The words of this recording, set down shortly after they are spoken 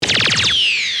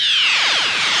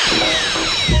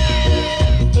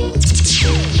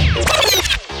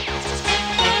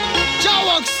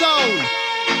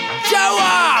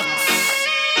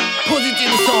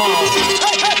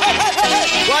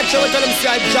watch out, tell them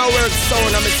say JAWORKS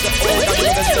sound. I'm Mr. Oga,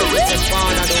 Mr. Service, Fan,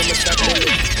 I know Mr. Billy.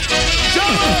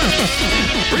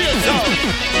 JAWORKS! Real sound.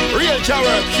 Real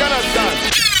JAWORKS, you understand?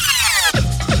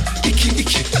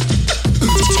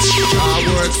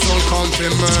 JAWORKS sound come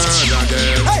to murder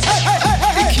them.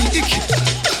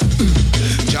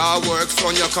 JAWORKS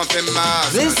sound you come to murder.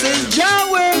 This is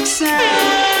JAWORKS sound.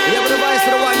 You have the voice for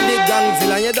the one big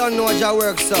gangzilla and you don't know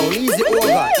JAWORKS sound. Easy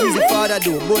over, easy father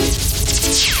do, bully.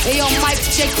 Hey yo, mic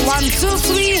check 1, 2,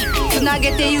 3. So now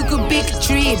get there, you could big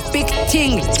tree, big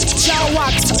thing.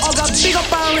 JAWORKS, I got big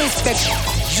up and respect.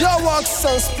 JAWORKS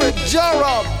sound spread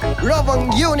J-Rob, love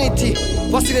and unity.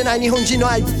 What's the Nihonji no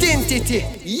identity?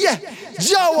 Yeah,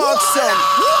 JAWORKS sound.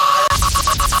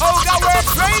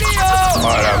 OGAWORKS Radio.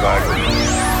 Alright,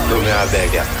 do me a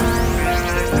beg ya.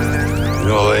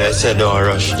 No, I said don't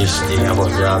rush this thing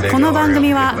about your この番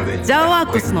組は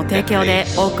JAWORKS の提供で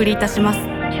お送りいたします。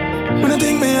When I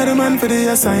think me are the man for the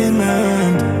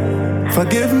assignment,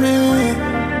 forgive me,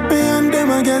 me and them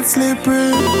I get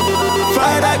slippery.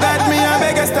 Father got me, I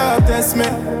beg you stop test me.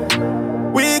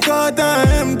 Weak out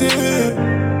and empty,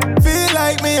 feel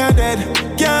like me a dead,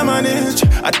 can't manage.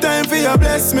 A time for you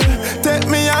bless me, take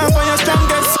me off on your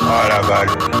strongest. Alright,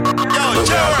 yo,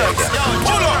 JAWORKS,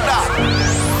 pull up that.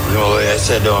 No, I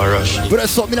said don't rush. ブレ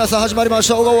スト皆さん始まりまし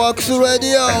たOGAWORKS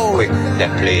Radio. Quick,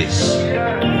 that please.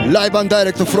 Live and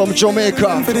direct from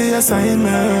Jamaica.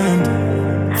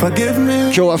 今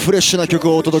日はフレッシュな曲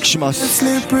をお届けします。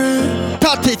タ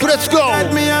ッティック、レッツゴー。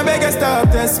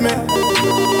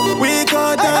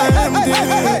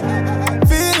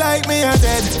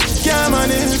Can't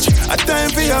manage, a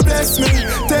time for you bless me.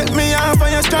 Take me off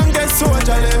on your strongest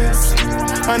soldier list.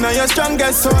 And on your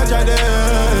strongest soldier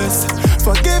list.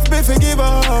 Forgive me, forgive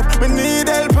up. Me need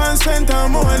help and spend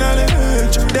time more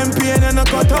knowledge. Them pain and no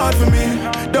cut out for me.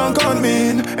 Don't count me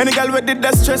in. Any girl with it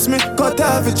that stress me, cut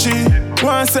off a cheat.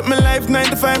 Want set my life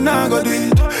 9 to 5, now go do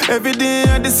it. Every day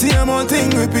I the same old thing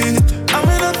repeat. I'm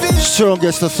in a feel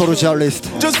strongest soldier list.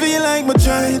 Just feel like my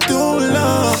trying too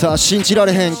long. さあ信じら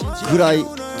れへんぐらい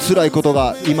辛いこと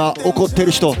が今起こって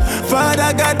る人、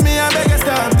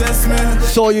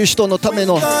そういう人のため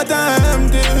の、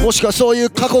もしくはそういう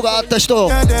過去があった人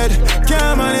を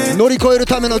乗り越える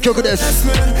ための曲です。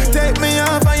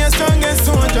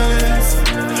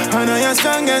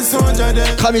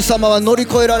神様は乗り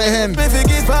越えられへん、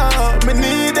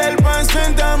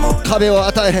壁を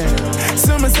与えへん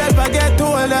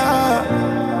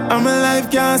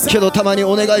けどたまに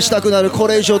お願いしたくなる、こ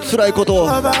れ以上辛いことを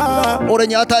俺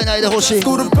に与えないでほしい、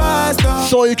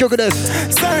そういう曲です。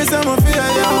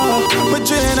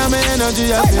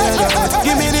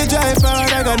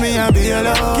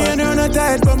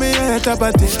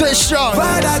Stay strong.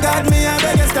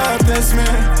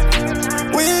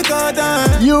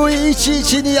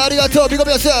 U112 ありがとう、ビゴ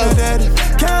ビアス。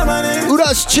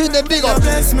浦市チンネンビゴ、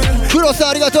フロさん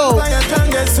ありがとう。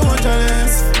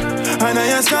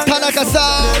田中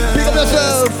さん、ビゴビアス。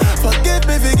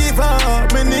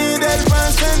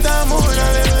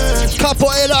カ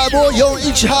ポエラも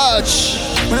418。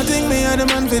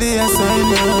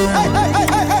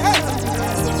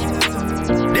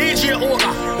DJ Oga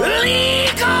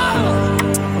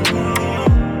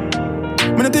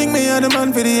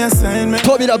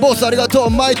扉ボスありがとう。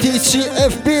マイティ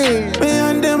CFB。 Me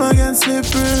and them against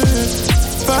slippery.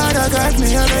 Father got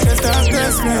me, I make a stop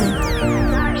bless me.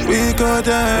 We got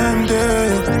them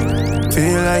dead.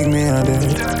 Feel like me a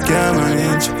dead. Can't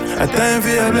manage. A time for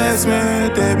you bless me.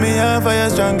 Take me off for your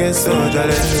strongest soldier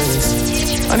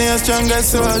list. And your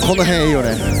strongest soldier. この辺いいよ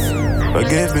ね。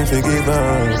Forgive me, forgive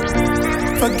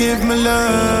her. Forgive me,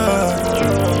 love.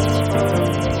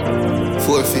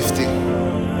 450.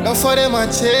 Now for them I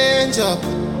change up,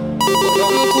 but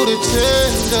nothing could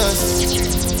change us.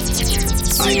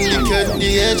 Syndicate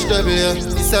the HW,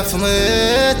 it's up for my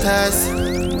haters.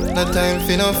 No time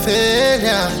for no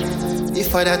failure.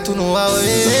 If I that to know how it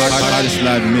is, the hottest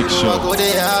live mix show.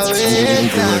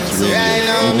 Right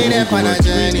now me there on a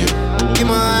journey. Give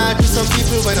my heart to some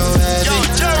people when I'm heavy.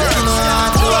 Give my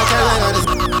heart to a girl when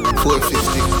I'm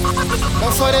 450. Now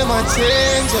for them I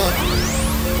change up.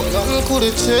 Nothing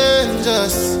could change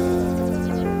us.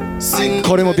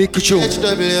 これもビッグチューン。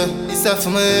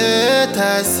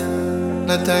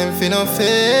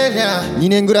2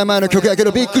年ぐらい前の曲やけ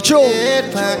どビッグチューン。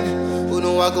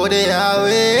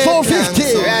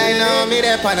450. Right now me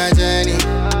there on a journey.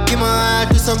 Give my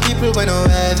heart to some people when I'm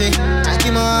heavy. I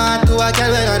give my heart to a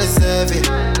girl when I deserve it.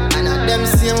 And at them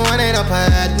same one end up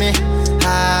at me.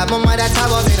 My mother talk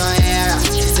about me no era.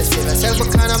 She said save yourself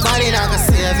because nobody not gonna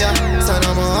save you. So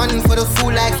no more One for the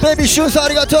fool like ベビーシューさんあ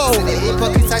りがとう the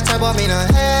hypocrites are trouble me no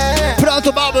hey. プラン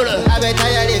トバブル I better you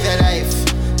live your life.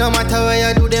 No matter what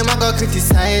you do, them I go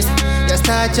criticize. You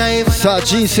start driving. さあ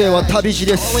人生は旅路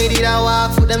です We did a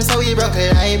walk for them, so we broke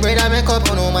a lie. Brother make up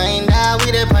on no mind that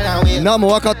we the pan and we. 何も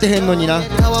分かってへんのにな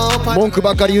文句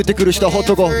ばっかり言ってくる人はほっ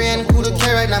とこう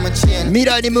未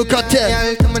来に向かって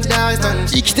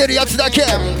生きてるやつだけ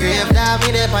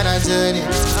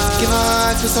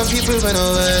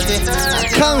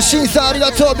関心さんあり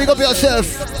がとう Big up yourself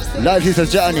Life is a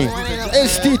journey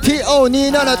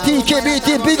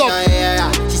STTO27TKBT Big up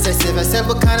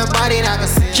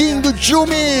King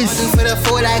Jumis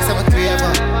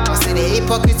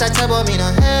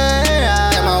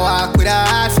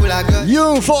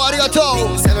UFO ありがとう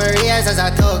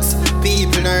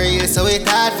People not real, so it's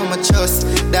hard for my trust.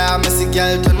 That messy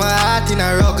girl turn my heart in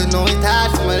a rug. Know it's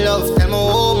hard for my love. Tell my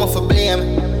home for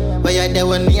blame. But you're there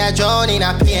when me a drown in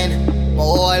a pain. My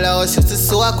whole house used to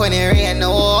soak when it rain.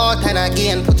 Now out and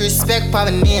again, put respect for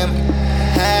my name.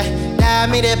 Hey, that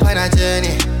me there on a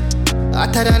journey.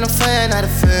 Hotter than a fire, not a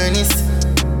furnace.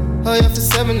 Oh, you for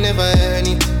seven never earn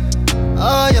it.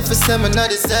 Oh, you for seven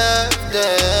not deserve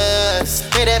this.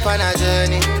 Me there on a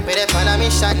journey, me there on a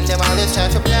mission. Them always try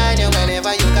to plan you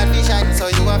whenever you got vision. So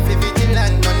you want 50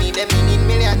 land, don't need them, you need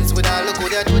millions. With all the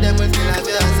good you do, them will feel like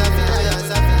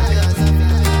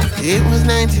It was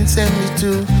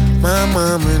 1972, my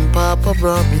mom and papa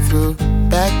brought me through.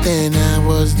 Back then I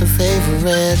was the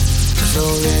favorite, so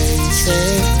they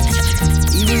say.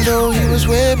 Even though he was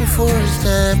way before his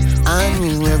time, I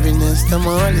knew every nest on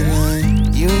Marley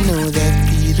line. You know that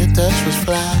Peter Dutch was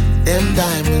fly, them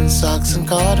diamond socks and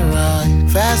corduroy.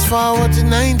 Fast forward to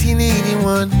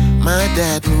 1981, my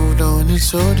dad moved on and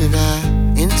so did I.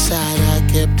 Inside I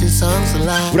kept his songs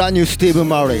alive. Brand new Stephen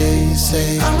Murray. They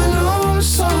say I'm an old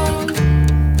soul,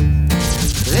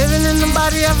 living in the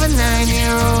body of a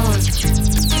 9-year-old.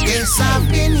 Guess I've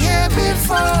been here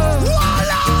before.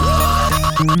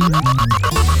 Yo,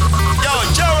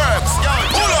 JAMAICA, yo,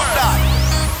 pull up that.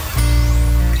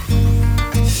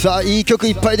 さあいい曲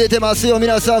いっぱい出てますよ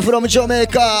皆さん from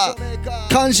JAMAICA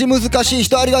漢字難しい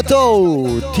人ありがと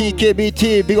う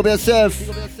TKBT Big up yourself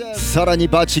さらに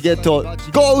バチゲット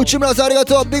Go 内村さんありが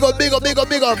とう Big up Big up Big up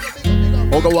Big up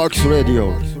OGAWORKS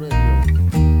Radio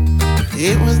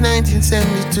It was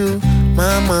 1972,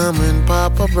 my mom and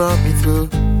papa brought me through.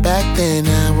 Back then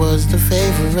I was the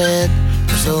favorite,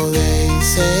 so they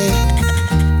say.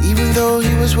 Even though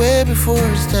he was way before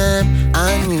his time,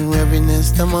 I knew every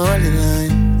nest on Marley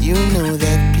line. You know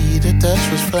that Peter Dutch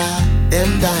was fly,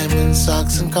 them diamond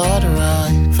socks and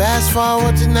corduroy. Fast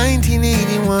forward to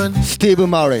 1981, Steve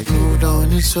Murray moved on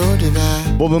and so did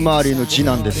I. ボブ・マーリーの次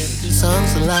男です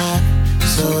Songs alive,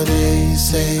 so they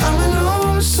say. I'm an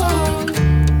old soul,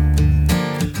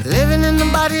 living in the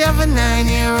body of a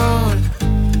 9-year-old.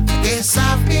 Guess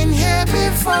I've been here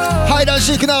before. ハイダン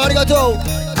シークナーありがとう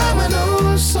I'm an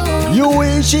old soul,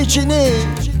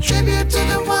 U112 tribute to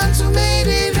the ones who made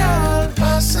it all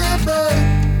possible.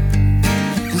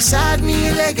 Inside me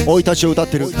a legacy. 生い立ちを歌っ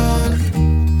てる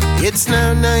It's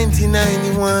now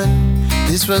 1991.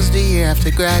 This was the year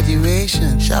after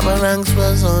graduation. Shabba Ranks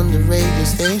was on the radio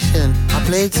station. I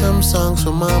played some songs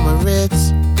for Mama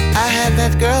Ritz. I had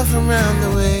that girl from round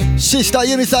the way. シスター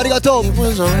ユミさんありがとう It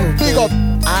was on Big up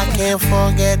I can't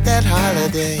forget that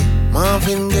holiday.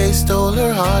 Marvin Gaye stole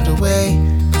her heart away,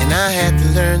 and I had to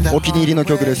learn the お気に入りの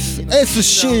曲です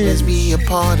Let's be a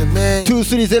part of me.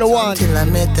 SC2301 Till I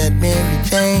met that Mary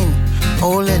Jane.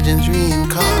 Old legends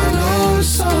reincarnate.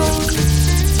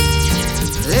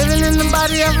 Living in the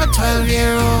body of a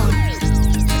 12-year-old.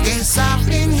 Guess I've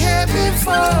been here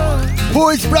before. Who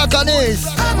is Black Anis?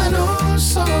 I'm an old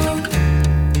soul.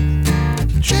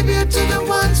 Tribute to the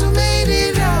ones who made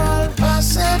it all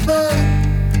possible.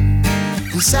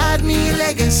 Inside me,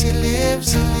 legacy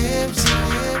lives, lives,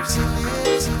 lives,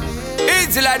 lives, lives.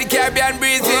 Easy like the Caribbean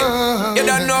breezy. You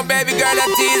don't know, baby girl,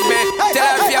 that tease me. Tell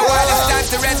her if you want to start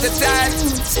to rest the time.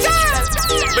 Start!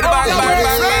 With a bang, bang,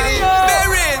 bang, bang.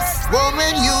 There is.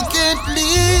 Woman, you can't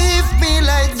leave me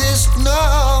like this,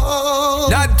 no.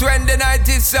 Not when the night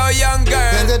is so young,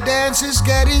 girl. When the dance is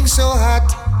getting so hot.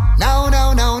 No,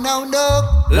 no, no, no, no.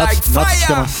 Like 夏来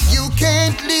てま fire. す You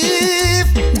can't leave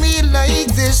me like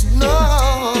this, no.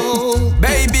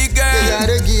 Baby You girl,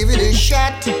 gotta give it a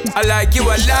shot. I like you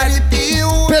a Let lot. it be you.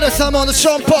 Better Simon and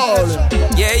Sean Paul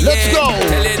Yeah, Let's yeah. go.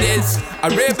 Tell you this. A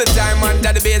rebel time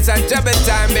under the bass and treble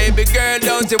time. Baby girl,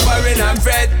 don't you worry and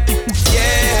fret.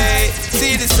 Yeah.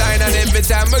 See the sign and every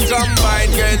time we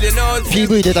combine, girl, you know.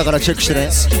 PV 出たからチェックしてね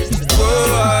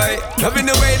boy. Loving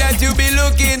the way that you be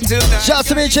looking tonight. Just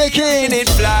to be checking it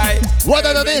fly. What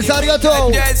are the days? Arigato.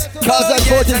 Cause I'm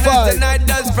 45. The night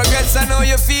does progress. I know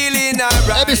you're feeling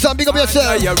alright. Every son, big up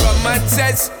yourself. Your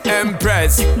romance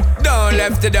impress. Don't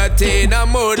left the dirty in a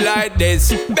mood like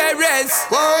this. Beres.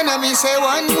 Wanna me say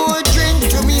one more drink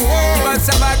to me head. What's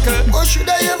a buckle? Or should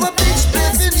I have a big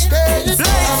spliff instead? Me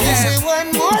say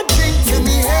one more drink to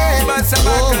me head. What's a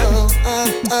buckle?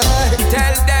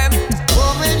 Tell them.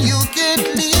 Woman, you can't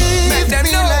leave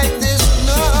me know. Like this,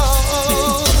 no.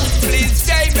 Please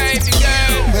stay, baby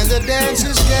girl. When the dance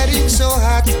is getting so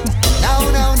hot.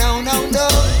 No.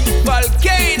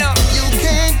 Volcano. You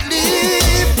can't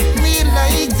leave me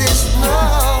like this,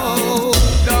 no.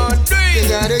 Don't do it. You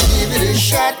gotta give it a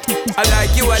shot. I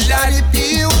like you a lot. Shawty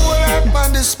be up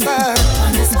on the spot.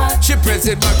 She press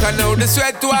it back and now the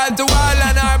sweat wall to wall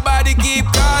and her body keep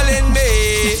calling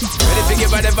me. Ready to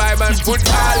give her the vibe and put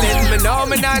all in me. No,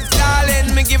 me not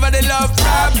stalling. Me give her the love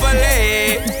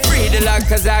properly. Free the lock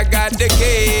cause I got the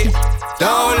key.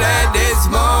 Don't let this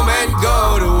moment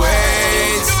go to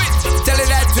waste. Tell her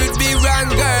that would be wrong,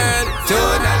 girl.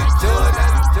 Tonight.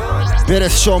 Better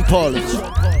Sean Paul.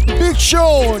 Big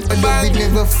Sean. A love it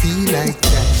never feel like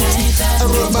that. A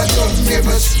rubber dub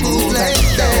never smooth like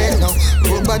that. No,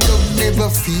 rubber dub never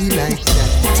feel like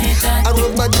that. A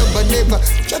rubber dub never.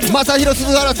 Masahiro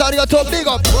Suzuhara, arigato, big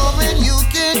up. Woman, you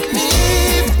can't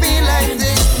leave me like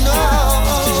this, no.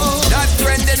 That's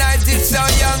when the night is so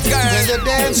young, girl. When the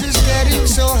dance is getting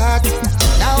so hot.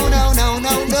 No.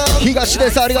 Higashi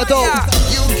desu, arigato.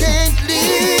 You can't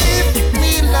leave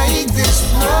me like this,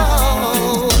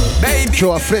 no. Baby, you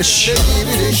are fresh. Give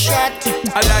it a shot.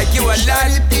 I like you a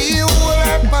lot. Be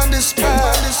up on the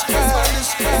spot.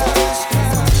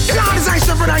 You know this is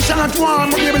for I shall not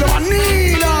want, but you will not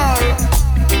need her.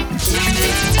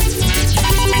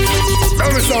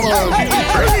 Tell me someone.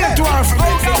 Bring it to her for me.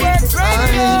 I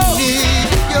need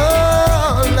your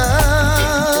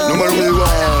love. No matter where you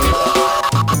are.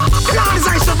 You know this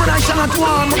is for I shall not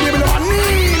want, but you will not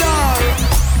need her.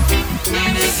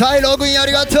 Silo Gun,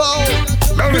 arigato.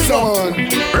 Tell me someone.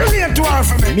 Bring it to her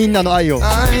for me. みんなの愛を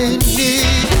I need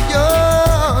your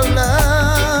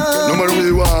love. No matter where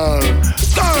you are.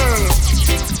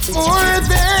 More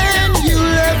than you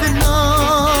ever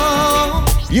know.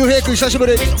 ゆうへいくん久しぶ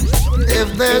り If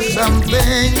there's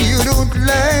something you don't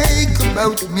like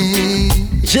about me,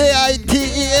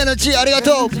 JITENG ありが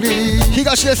とう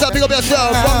東ですビッグアップ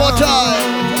yourself one more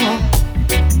time.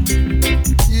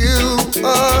 You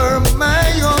are my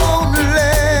only.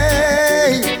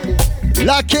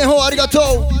 ラッキーホーありがとう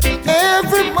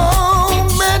Every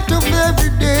moment of every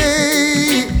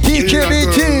day.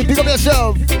 DKBT big up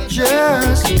yourself.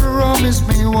 Just promise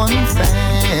me one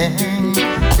thing.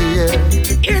 Yeah.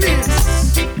 It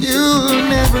is. You'll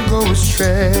never go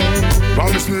astray.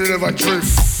 Promise me you'll never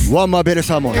drift. One more better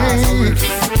someone.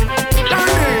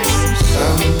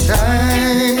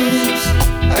 Sometimes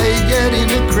I get in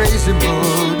a crazy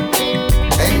mood.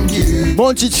 And you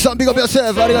モンチッチさんビッグアップ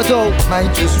yourself ありがとう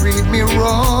might just read me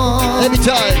wrong. Every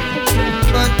time.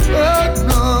 But God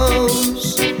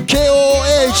knows.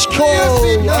 KOH コー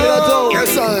ありがとう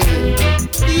Yes, I.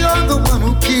 You're the one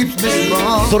who keeps me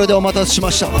strong. それでお待たせしま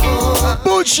したブ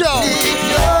ッシャー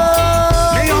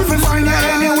They often find you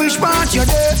any which part you're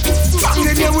there. From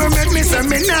the day we met me, say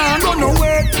me nah go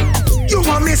nowhere. You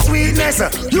want me sweetness,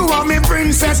 you want me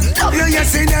princess. Love you,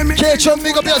 yes, in them. K-Chum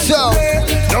big up yourself.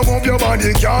 Love up your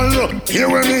body, girl. Hear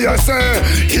what me I say.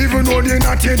 Even though the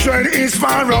naughty dread is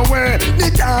far away,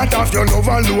 the thought of your love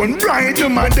alone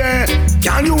brighten my day.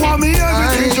 Girl, you want me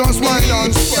everything, just one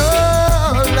dance.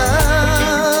 Your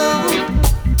love.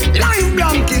 Life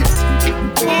blanket.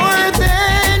 More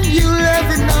than you'll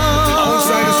ever know.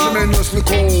 Outside is tremendously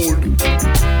cold.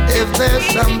 If there's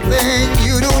something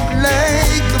you don't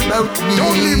like about me,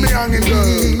 Don't leave me hanging, girl.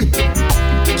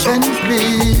 Then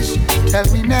please tell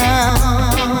me now.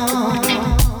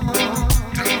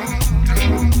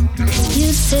 You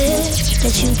said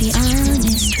that you'd be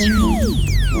honest with me.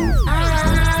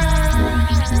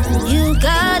 You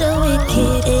got a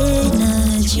wicked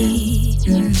energy.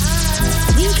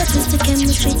 We got twisted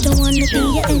chemistry, don't wanna be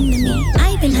your enemy.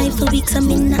 I've been hyped for weeks, I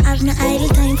have no idle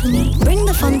time for me. Bring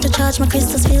the fun to charge, my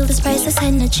crystals feel this priceless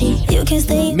energy. You can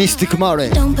stay, Mystic Mare.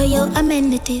 don't pay your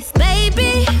amenities.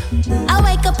 Baby, I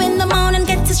wake up in the morning,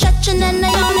 get to stretching and I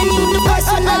yawn, and you the first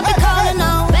one I'll be calling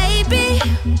on. Baby,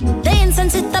 the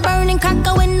incense hit the burning crack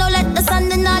a window, let the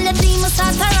sun and all the demons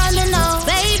start running off.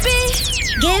 Baby,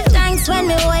 give thanks when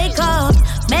we wake up,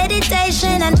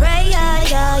 meditation and prayer,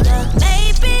 yeah.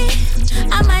 Baby,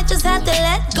 I might just have to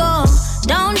let go.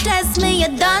 Don't test me, you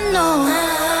don't know.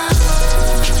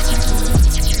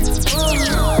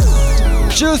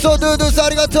 シューソードゥードゥースあ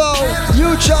りがとう。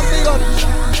ゆうちゃんビッグアッ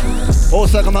プ。大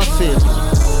阪マッシブ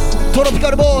トロピ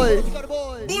カルボーイ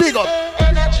ビッグアップ。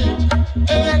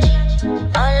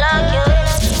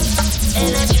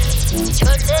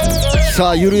さ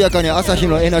あ緩やかに朝日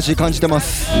のエナジー感じてま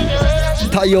す。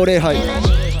太陽礼拝。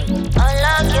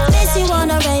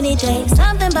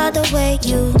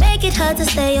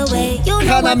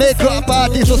カナメイクアップア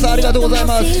ーティストさんありがとうござい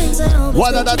ます。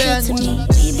和田田でん。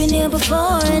Been here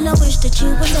before and I wish that you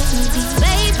would let me be.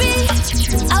 Baby,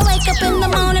 I wake up in the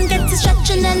morning, get to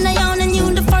stretching and I yawn and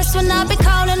you the first one I'll be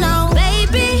calling on.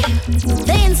 Baby,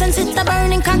 the incense hit the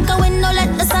burning cracker window,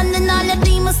 let the sun and all the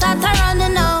demons start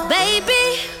running on.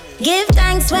 Baby, give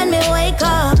thanks when we wake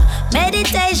up,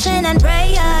 meditation and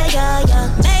prayer, yeah.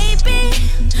 Baby,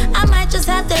 I might just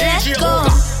have to let go.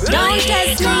 Don't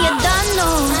test me, you don't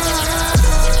know.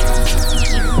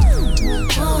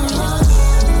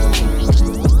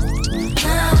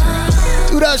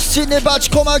 Uraszczyny bać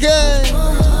komagę.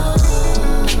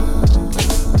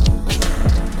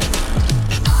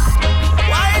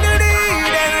 Why do they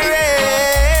then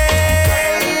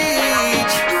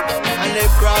rage and they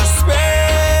prosper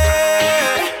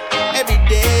every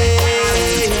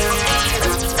day?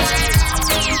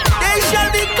 They shall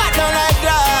be cut down like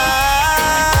grass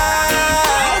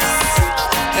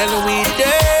and we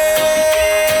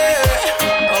dare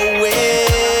away.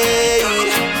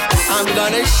 I'm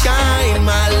gonna shine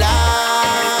my light,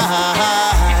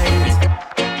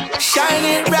 shine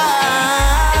it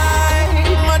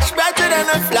bright, much brighter than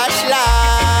a flashlight.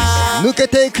 抜け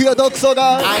ていくよ毒素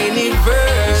が。 I need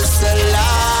versatile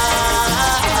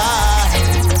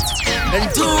and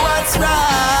do what's right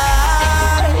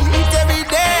every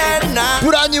day and night.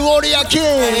 ブランニューウォリアーキング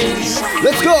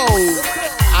Let's go.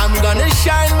 I'm gonna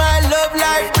shine my love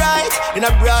light bright in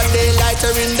a broad daylight or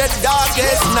in the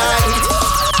darkest night.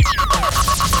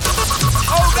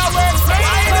 OGAWORKS,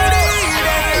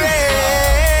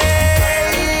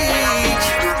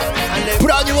ブ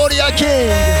ランニューウォリアーキング。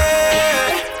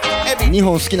日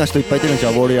本好きな人いっぱいいてるんちゃ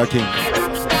うウォリアーキング。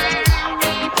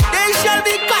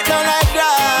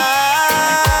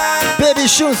ベビー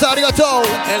シュンさんありがとう。And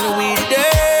we dare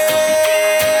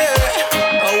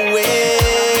away.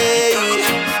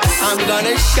 I'm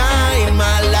gonna shine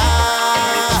my light,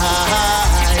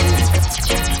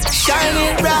 shine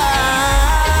it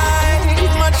bright,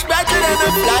 much brighter than a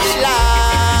flashlight.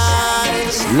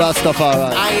 ラスタファー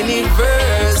ライ I need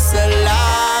versatile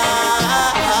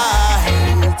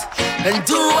and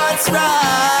do what's right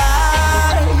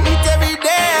every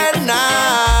day and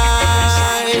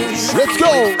night. Let's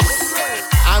go.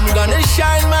 I'm gonna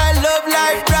shine my love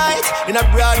light bright in a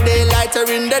broad daylight or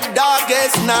in the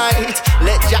darkest night.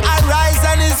 Let Jah arise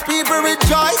and his people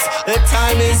rejoice. The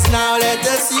time is now, let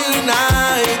us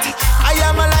unite. I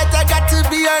am a light, I got to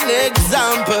be an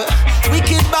example.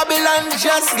 Wicked Babylon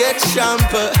just get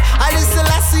trampled. I listen,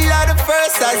 I see how the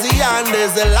first as the end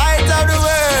is the light of the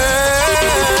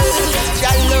world.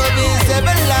 Jah love is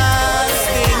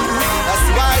everlasting. That's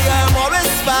why I'm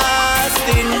always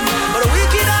fasting. But the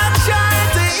wicked are trying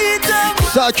to eat up.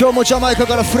 さあ今日もジャマイカ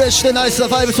からフレッシュでナイスな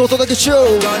ファイブスをお届け中。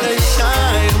 Gonna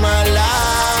shine my light,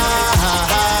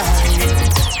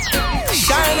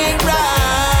 shine it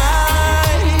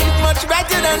bright, much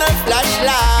brighter than a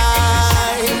flashlight.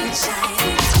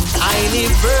 I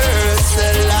need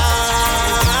versatile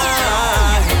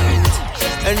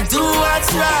and do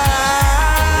what's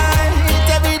right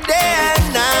every day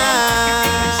and night.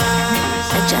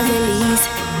 Javelins,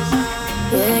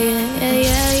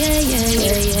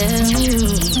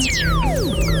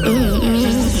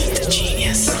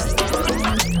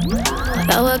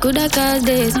 How I could have caused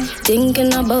this?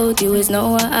 Thinking about you is not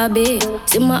what I be.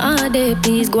 See my heart there,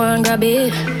 please go and grab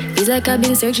it. It's like I've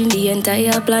been searching the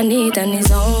entire planet and it's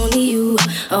only you,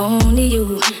 only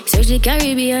you. Search the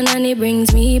Caribbean and it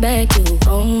brings me back to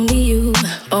only you,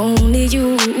 only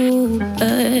you.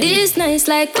 This night's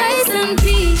like rice and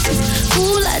peas,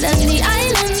 cooler than the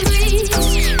island breeze.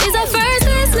 It's the first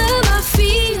taste love I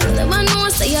feel. I know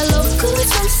say your love could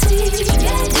so sweet.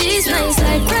 This night's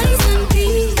like rice and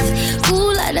peas,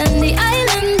 cooler than the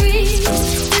island breeze.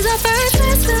 It's the first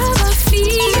taste love I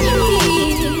feel.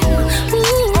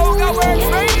 OGAWORKS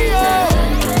Radio.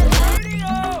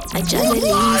 I just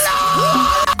release.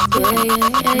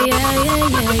 Yeah.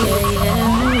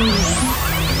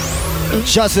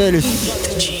 Just Ellis.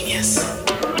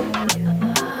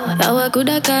 How I could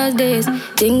have caused this?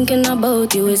 Thinking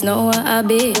about you is not what I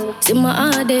be. See my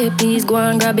heart there, please go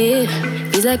and grab it.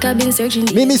 It's like I've been searching.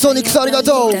 Mimi Sonic,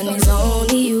 arigato. And it's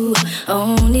only you,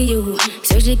 only you.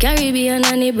 Search the Caribbean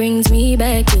and it brings me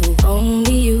back to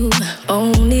only you,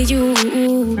 only you.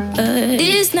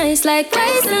 This night nice like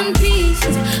rice and peas,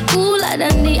 cooler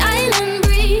than the island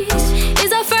breeze. It's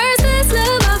the first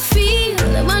love I feel.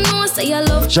 Never know say I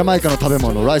love. ジャマイカの食べ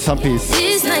物、ライス&ピース。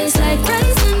 It's nice like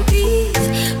rice and peas,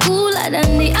 cooler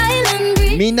than the island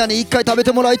breeze. みんなに一回食べ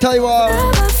てもらいたいわ。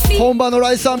本場の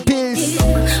ライス&ピース。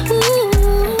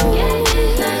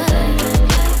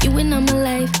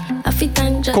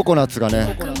ココナッツが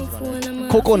ね、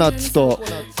ココナッツと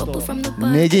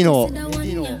ネギの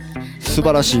素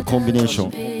晴らしいコンビネーショ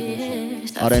ン。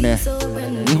あれね、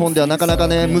日本ではなかなか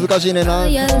ね難しいねな。ラ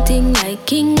イス&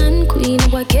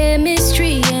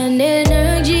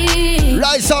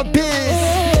ピー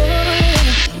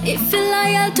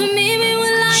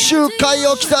ス。周回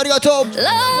を来てありがとう。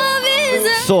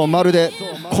そう、まるで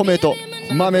米と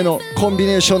豆のコンビ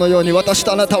ネーションのように、私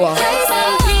とあなたは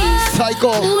最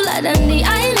高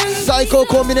最高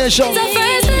コンビネーション。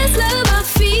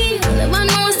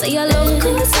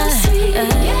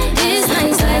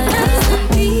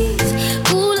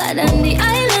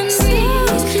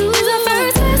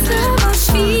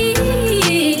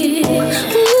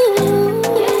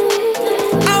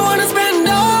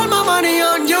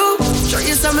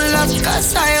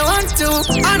Cause I want to.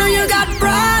 I know you got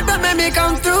pride, but let me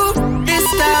come through. This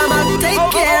time I'll take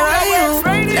care of you.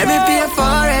 Let me pay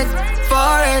for it,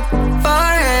 for it,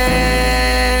 for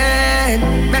it.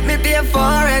 Let me pay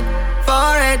for it,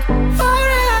 for it, for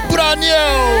it. Brand new.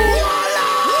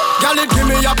 Girl, it give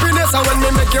me happiness, and when me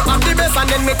make you have the best, and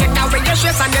then me take away your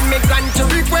stress, and then me grant your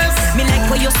request. Me like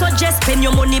what you suggest, spend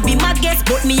your money, be my guest,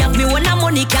 but me have me when the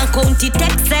money can count it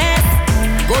excess.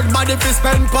 Good body fi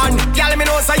spend pon. Girl, me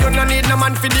know say you no need no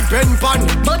man fi depend pon.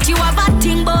 But you have a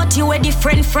thing, but you are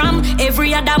different from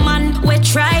every other man we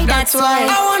try. That's why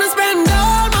I wanna spend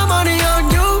all my money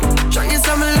on you. Show you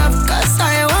some love, cause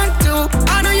I want to.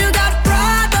 I know you got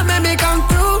pride, but let me come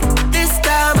through. This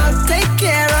time I'll take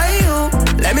care of you.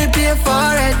 Let me pay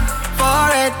for it,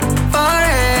 for it, for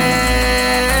it.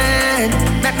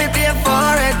 Let me pay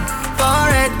for it, for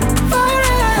it, for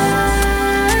it.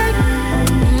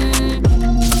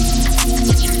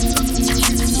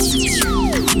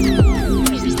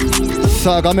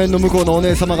 さあ、画面の向こうのお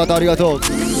姉様方ありがとう。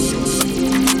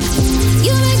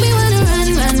 You make me wanna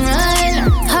run, run, run.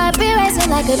 Heart be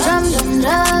racing like a drum, drum,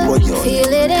 drum.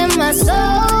 Feel it in my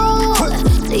soul.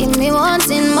 Leave me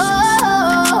wanting more.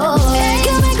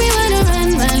 You make me wanna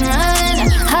run, run, run.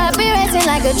 Heart be racing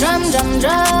like a drum, drum,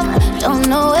 drum. Don't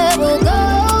know where we'll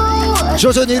go.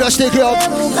 徐々に揺らしていくよ。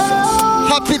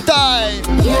ハッピータイ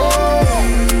ム。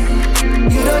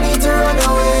 You don't need to run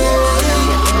away.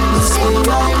 Stay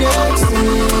right next to me.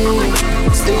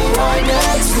 Stay right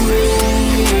next to me.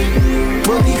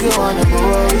 But if you wanna go,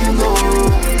 where you go?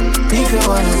 If you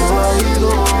wanna go, where you go?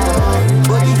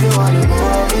 But if you wanna go,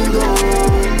 where you go?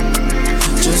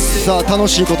 Just さあ、楽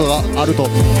しいことがあると。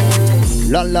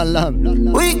ランランラン。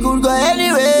 We could go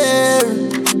anywhere.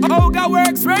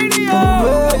 OGAWORKS Radio.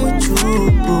 Where you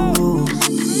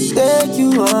choose? Take you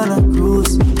on a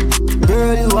cruise.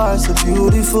 Girl, you are so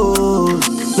beautiful.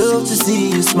 Love to see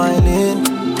you smiling.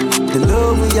 The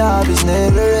love we have is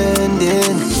never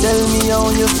ending. Tell me how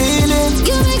you're feeling.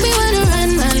 You make me wanna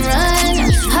run, run,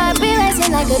 run. Heart be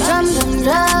racing like a drum, drum,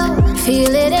 drum.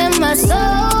 Feel it in my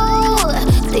soul.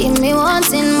 Leave me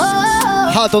wanting more.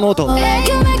 ハートの音。 You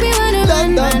make me wanna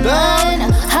run, run,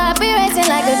 run. Heart be racing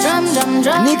like a drum, drum,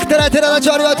 drum. ニクテラテラダチ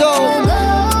ョありがとう。 Don't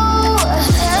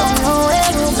know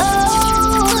where we'll go.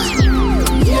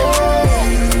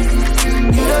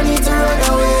 You don't need to run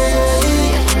away.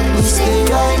 Stay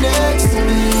right next to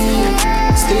me.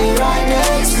 Stay right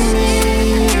next to me.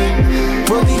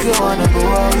 But if you wanna go,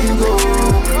 where you go?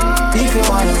 If you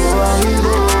wanna go, where you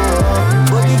go?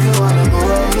 But if you wanna go,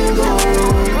 where you go?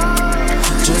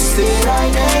 Just stay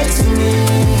right next to me.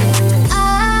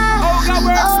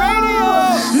 OGAWORKS Radio.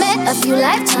 Met a few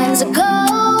lifetimes ago.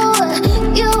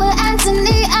 You were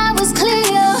Anthony, I was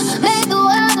Cleo. Made the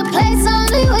world a place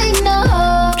only we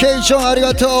know. ケイションあり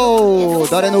がとう。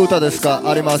誰の歌ですか？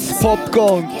あります。ポップ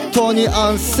コーン、トニー・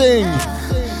アン・シン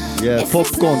グ。いや、ポッ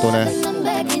プコーンとね、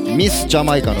ミス・ジャ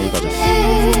マイカの歌です。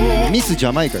ミス・ジ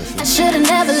ャマイカですね。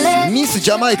ミス・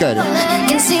ジャマイカやで。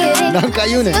何回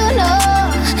言うねん。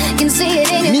ミ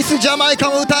ス・ジャマイカ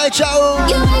も歌えちゃう。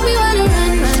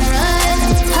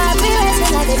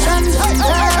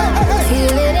Feel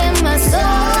it in my soul.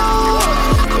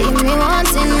 Leave me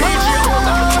wanting more.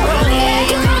 Yeah,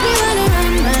 you make me wanna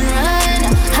run, run, run.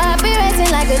 Heart be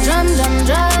racing like a drum, drum,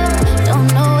 drum. Don't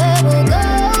know where we'll go.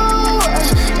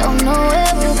 Don't know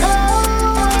where we'll go.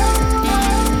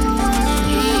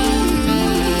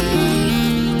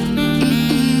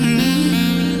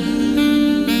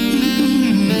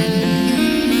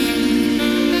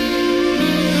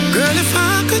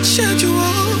 could shed you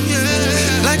out,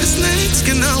 yeah. Like a snake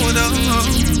skin out of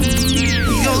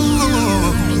yo,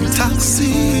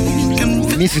 toxic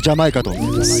and Miss Jamaica と But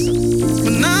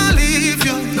I'll leave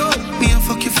you. Me and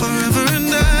fuck you forever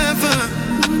and ever.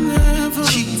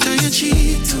 Cheat and you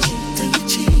cheat.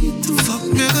 Fuck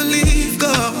me and leave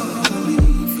go.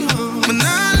 But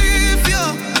I'll leave you.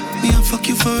 Me and fuck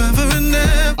you forever and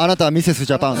ever. あなたはミセス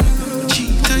ジャパン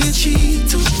Cheat and you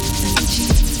cheat.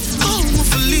 Oh, I'm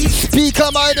for leave. スピーカ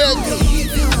ー前で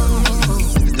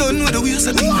Don't know the ways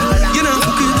of me. You know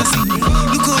fuck it to see.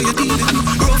 Look how you deal it.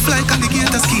 Rough like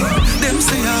alligator skin. Them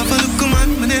say I have a look man,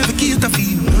 me never cater for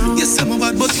you. Yes, I'm a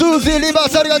bad but スージーリバー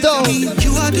スありがと You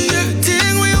are the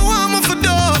thing when you want me for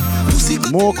door.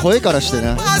 うもう声からして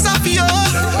ね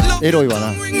エロいわ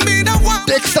な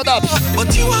デクサダップ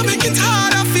But you are making it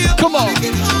harder for you. Come on. I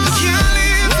can't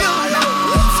leave you.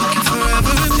 Fuck you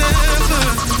forever and ever.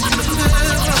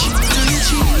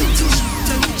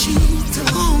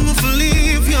 Oh, I'm gonna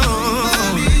leave you.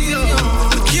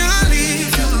 I can't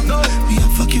leave you. Me, I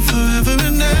fuck you forever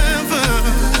and ever.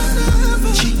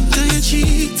 Cheat and you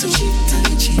cheat.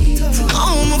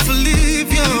 Oh, I'm gonna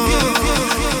leave you.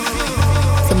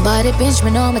 Somebody pinch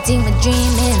me, know my team is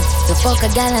dreaming. The fuck a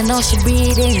gal, I know she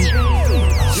breathing.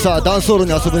 さあダンスホール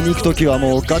に遊びに行くときは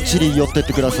もうがっちり寄ってっ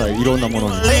てくださいいろんなもの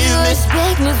に You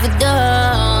respect me for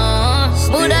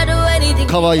dust. Would I do anything?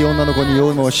 可愛い女の子に酔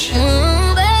うもよし Baby,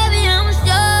 I'm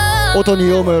sure. 音に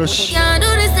酔うもよし Can't do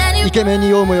this イ anymore. ケメンに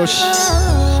酔うもよし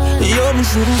Yo, me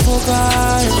shouldn't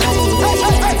focus.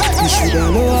 Me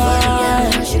shouldn't lie.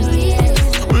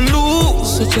 Blue,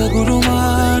 such a good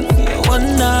woman.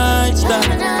 One night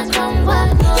stand.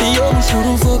 Yo, me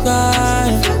shouldn't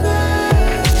focus.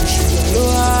 Me shouldn't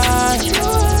lie.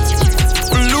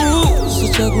 Blue,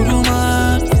 such a good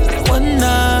woman. One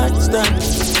night stand.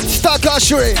 スターカー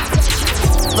シュリー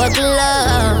Fuck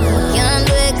love, can't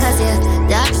do it cause you're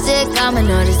toxic, I'ma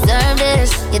not deserve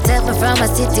this. You took me from a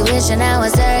situation I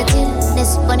was hurting.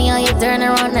 It's funny how you turn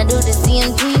around and do the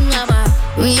same thing. I'm a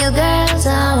real girl, so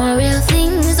I want real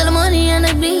things. All the money and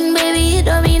the bling, baby, it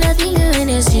don't mean nothing when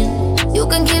it's you. You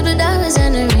can keep the diamonds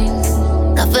and the rings.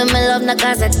 Coffee my love, not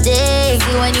cause I take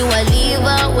you. When you a leave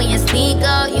out, when you sneak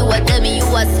out, you a tell me you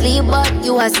a sleep out,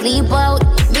 you a sleep out.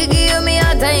 Biggie, you me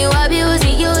out and you abuse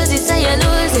it, use it, so you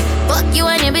lose it. Fuck you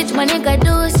and your bitch, my nigga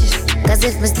do it. Cause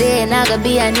if me stay, I could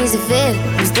be an easy fit.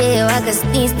 Me stay, I can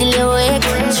sneeze till you wake.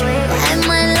 Why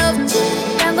my love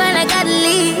change? I'm gonna gotta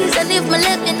leave. And if my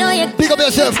left, you know you Pick up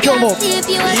yourself, come on. If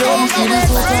you a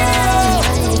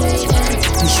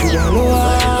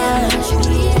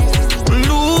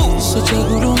Blue, such a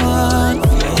good woman.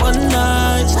 One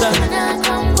night stand.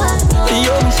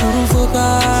 Yo, me shouldn't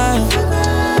focus.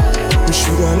 Me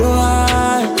shouldn't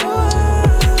lie.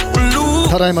 Blue,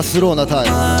 ただいまスローなタイ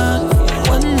ム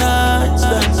one night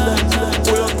stand.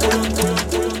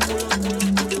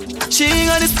 She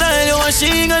got the style, yo, and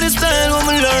she got the style when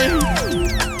me learn.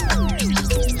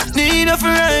 Need her for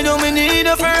ride, oh, me need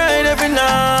her for ride every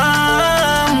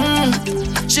night.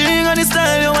 She got the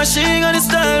style, yo, and she got the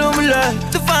style when me learn.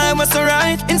 The vibe was so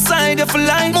right, inside you for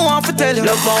life. I want to tell you,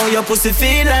 love how your pussy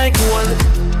feel like gold.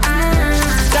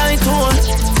 Tight hole,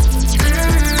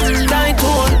 tight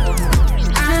hole,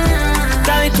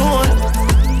 tight hole.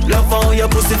 Love how your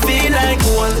pussy feel like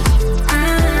gold.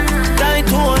 Tight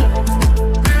hole,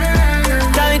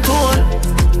 tight hole,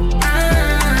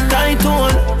 tight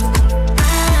hole.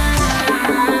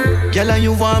 Girl, and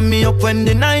you warm me up when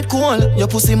the night cold. Your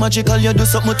pussy magical, you do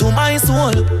something to my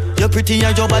soul. You're pretty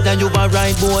and you're bad and you a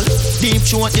right ball. Deep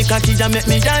throat the cocky and make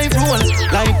me dive roll.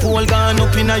 Like pole gone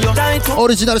up in a your tight hole. オ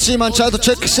リジナルシーマンちゃんと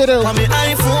チェックしてる On me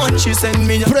iPhone, she send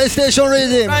me a プレイステーションリー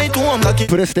ディング right home. Cocky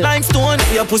プレステ like stone.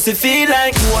 Your pussy feel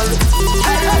like gold.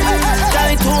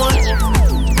 Tight hole,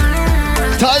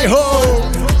 逮捕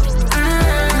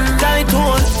tight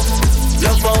hole.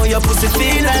 Love how your pussy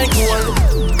feel like gold.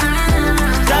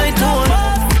 Tight hole,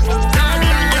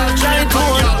 tight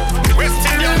hole,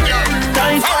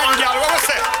 tight hole.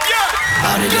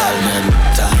 How the girl them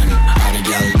time, how the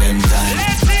girl them time,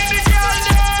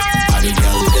 how the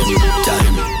girl them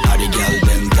time, how the girl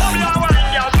them time,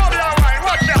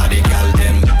 how the girl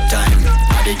them time,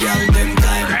 how the girl them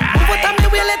time. What am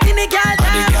I letting the girl How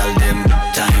the girl them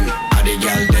time, how the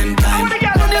girl them time.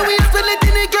 Money we spend it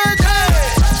in the girl time.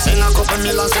 Sing a couple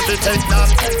million so fi take that.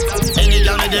 Any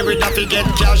girl me there with that fi get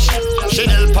cash.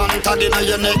 Chanel pant a inna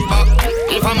your neck back.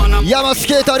 If a man a 山ス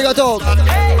ケートありがとう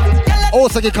大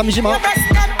崎上島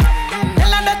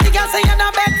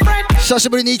久し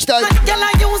ぶりに行きたい How the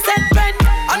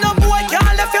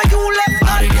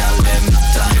girl them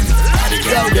time, how the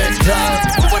girl them time.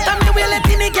 What am I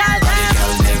letting the girl time? How the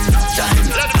girl them time,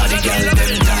 how the girl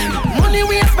them time.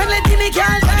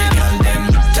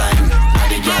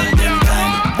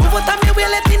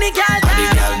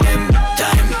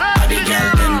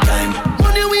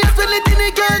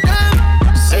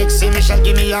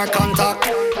 her contact.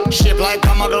 Shape like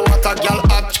a muggle, what a girl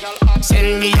act.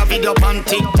 Send me a video on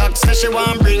TikTok. Say she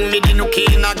want bring me the nookie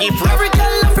in a gift wrap. Every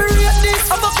girl love to rate this.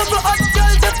 Have a couple hot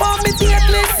girls that on me date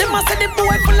list. They must say the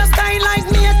boy full of style like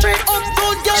me. A trade up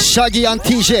good girl. Shaggy and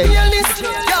TJ. Yo,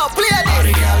 play this. How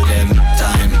the girl them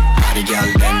time. How the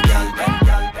girl them.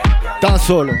 ダン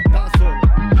スホール。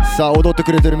さあ踊って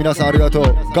くれてる皆さんありがと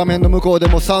う。画面の向こうで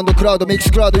もサウンドクラウド、ミック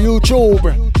スクラウド、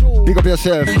YouTube。Big up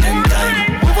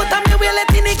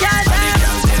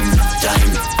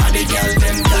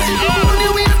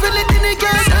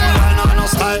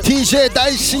yourself。TJ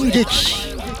大進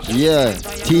撃。いや、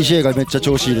TJ がめっちゃ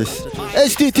調子いいです。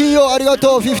STTO ありが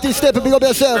とう。50ステップ、Big up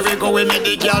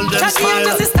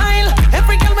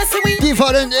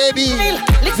yourself。Different AB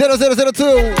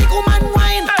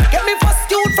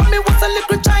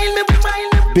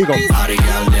 0002。Big up. How the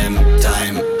girl them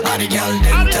time. How the girl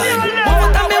them time. How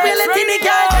the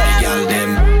girl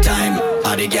them time.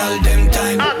 How the girl them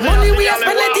time. Money we are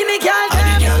spending in the girl. How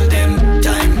the girl them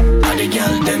time. How the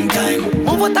girl them time.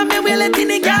 Move out of me, we let in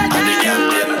the girl. How the girl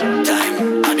them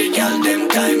time. How the girl them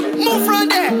time. Move from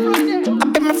there. I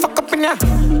bet me fuck up in ya.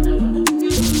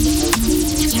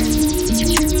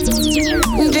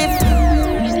 Drip.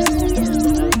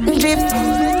 Drip.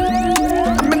 I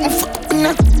bet me fuck up in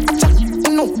ya.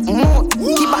 No more.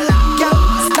 Keep a lock, girl.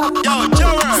 Stop. Yo,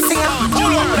 JAWORKS. Sing it.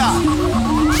 Pull up that.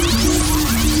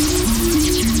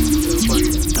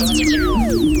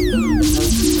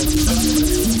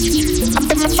 I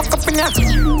bet me fuck up in ya.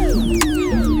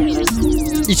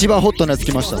 一番ホットなやつ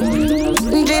来ました。ジ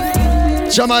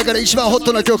ャマイカで一番ホッ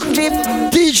トな曲。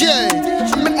DJ。I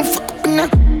bet me fuck up in ya.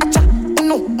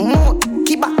 No more.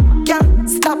 Keep a girl.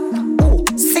 Stop. Oh,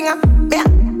 singer. Yeah.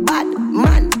 Bad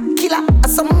man. Killer.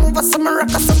 Some move, some rock,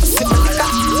 some sip.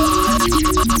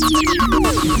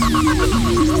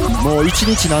 もう一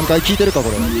日何回聴いてるかこ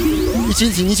れ。一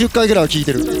日20回ぐらいは聴い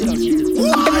てる。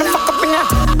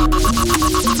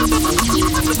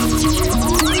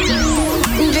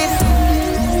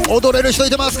踊れる人い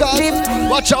てますか？わ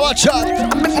っちゃわっちゃ。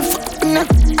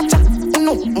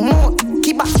No more.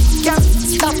 Keep a girl.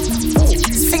 Stop. Oh,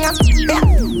 singer. Yeah.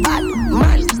 Bad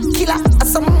man. Killer.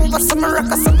 Some move, some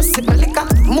rock, some sip.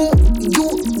 Move you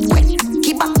wet.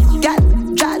 Keep a girl.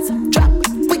 Jazz. Drop.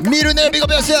見るね、ビッ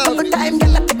グアップyourself. Every time,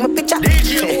 girl, I take my picture.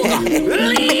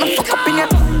 Make me fuck up in ya.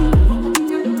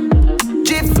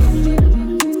 Jif.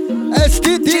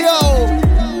 STTO.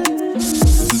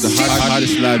 This is the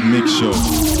hottest live mix show.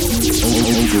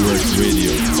 OGAWORKS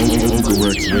Radio.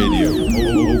 OGAWORKS Radio.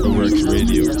 OGAWORKS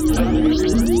Radio.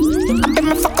 Make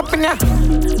me fuck up in ya.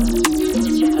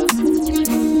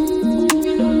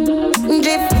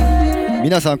 Jif.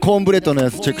 皆さんコーンブレッドの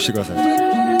やつチェックしてください。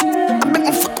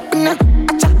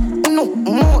No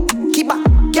more. Keep a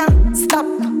girl. Stop.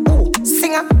 Oh,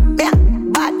 singer. Yeah.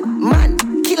 Bad man.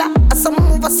 Killer. Some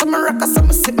move, some rock,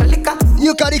 some sip.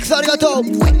ユカリクスありがとう。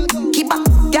Keep a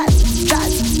girl.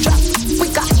 Jazz. Drop.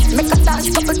 Quicker. Make a dance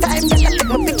couple times. Girl, I take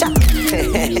my picture.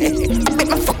 Make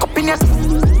me fuck up in ya.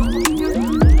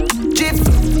 Jif.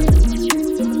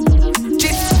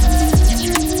 Jif.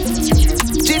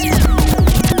 Jif.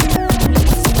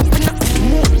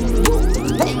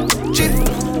 Jif.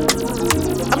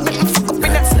 I make me fuck up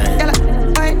in ya.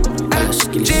 Girl,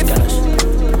 Jif.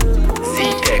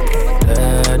 C-Tech.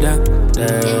 Da da da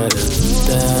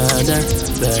da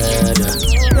da.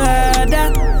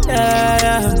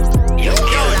 Yo,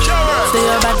 JAWORKS. Say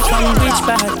you're bad from which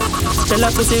part? Tell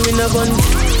her pussy we no gun.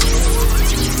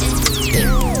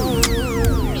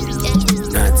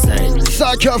さ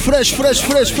あ今日はフレッシ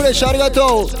ュありが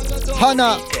とう。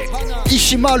花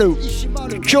石丸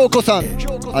京子さん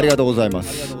ありがとうございま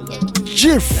す。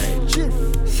ジフ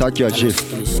さっきはジフ、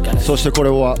そしてこれ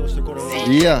は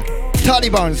いやタリ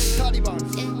バンス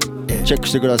チェック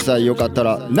してください。よかった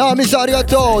らナオミさんありが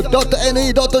とう。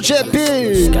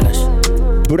.ne.jp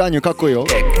ブランニューかっこいいよ。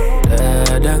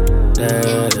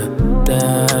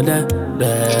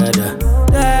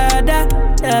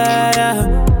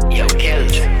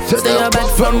Say you're bad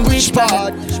from which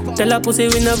part? Tell her pussy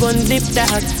we no gun dip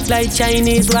that. Like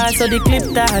Chinese wall so the clip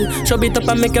tall. Show it up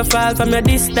and make you fall from your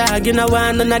disc tag. You know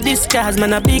want none of this cause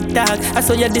man a big dog. I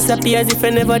saw you disappear as if I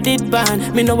never did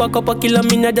ban. Me no walk up a kilo,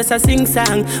 me no just a sing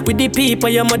song. With the people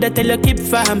your mother tell you keep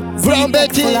fam. Brown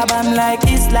Betty full of bam like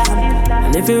Islam.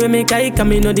 And if you make I come,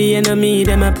 me know the enemy.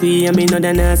 Them a pray and me know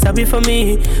they not sorry for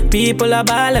me. People a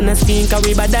ball and a skin cause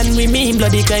we bad than we mean.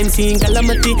 Bloody crime scene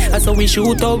calamity. I saw we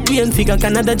shoot out green figure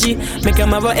Canada G. Make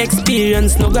them have a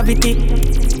experience, no gravity.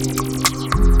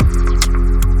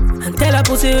 And tell a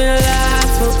pussy we no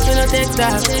laugh, we no take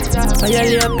that. For your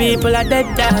little people are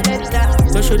dead dog.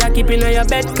 You shoulda keep in your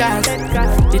bed, cause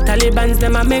the Taliban's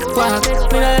them a make walk.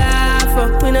 We no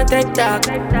laugh, we no take talk.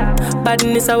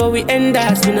 Badness is how we end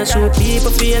us. We no show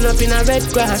people feeling up in a red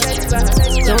grass.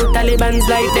 No Taliban's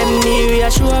like them need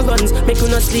reassure guns. Make you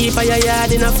no sleep at your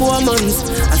yard in a 4 months.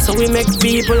 And so we make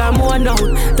people a mourn out.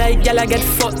 Like y'all get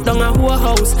fucked down a whole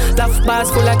house. Laugh bars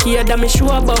full of kid that me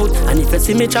sure about. And if you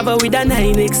see me travel with a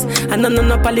 9X, and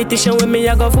no politician with me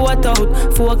I go vote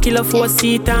out. 4 kilo, 4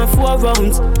 seat and 4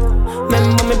 rounds.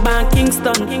 Remember me ban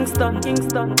Kingston.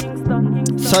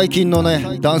 最近の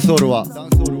ねダンスホールは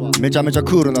めちゃめちゃ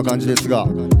クールな感じですが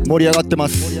盛り上がってま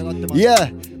す。イエ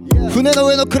ー、船の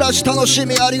上の暮らし楽し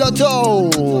みありがと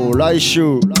う。来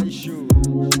週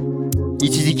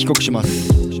一時帰国します。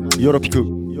ヨロピク。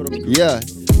イエ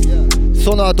ー、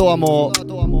その後はも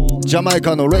うジャマイ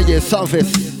カのレゲエサンフェ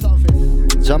ス。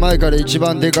ジャマイカで一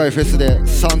番でかいフェスで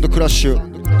サウンドクラッシ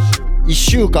ュ1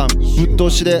週間ぶっ通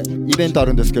しでイベントあ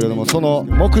るんですけれども、その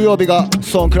木曜日が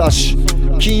ソンクラッシ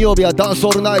ュ、金曜日はダンス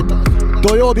オールナイト、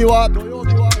土曜日は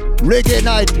レゲエ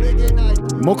ナイト、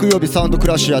木曜日サウンドク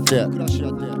ラッシュやって、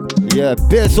いや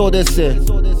ベースオーデッセイ、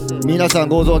皆さん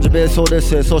ご存知ベースオーデッ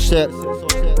セイ、そして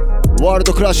ワール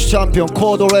ドクラッシュチャンピオン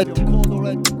コードレッ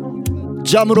ド、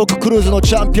ジャムロッククルーズの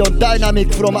チャンピオンダイナミッ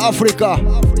クフロムアフリカ、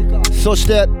そし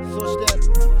て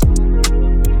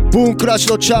ブーンクラッシ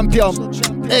ュのチャンピオン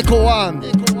エコワン、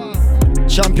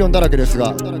チャンピオンだらけです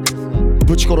が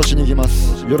ぶち殺しに行きま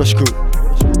す。よろしく。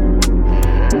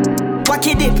Wack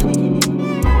it dip.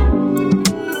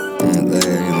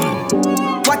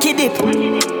 Wack it dip.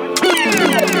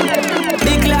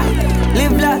 Big la,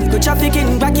 live la, go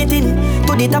trafficking, back it in.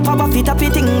 To the top of a fit up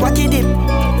eating, wack it dip.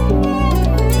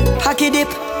 Hack it dip.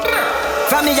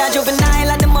 From me a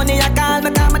juvenile and the money I call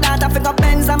me, call my daughter for go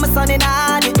Benz and my son in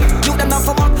Hardy. You them not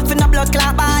for work, for no blood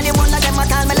clot body. One of them I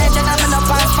call me legend and me no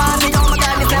pass party. Oh my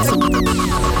God, it's every.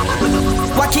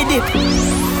 Wack it dip.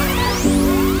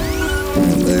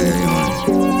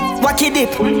 Wack it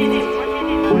dip.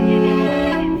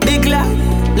 Big la,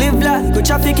 live la, go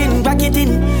trafficking, back it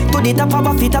in. To the top of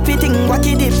a fit up eating, wack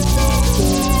it dip.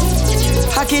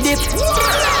 Hack it dip.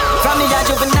 From me a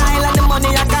juvenile and the money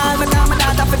I call me, call my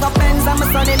daughter for go Benz and my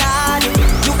son in Hardy.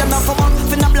 You them not for work,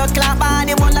 for no blood clot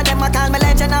body. One of them I call me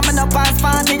legend and me no pass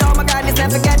party. Oh my God, this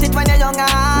never forget it when you're young and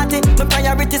hearty. My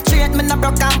priority straight, me no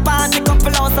broke and party.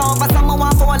 Couple hours over, someone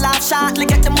want for a laugh shortly.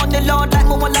 Get the money load like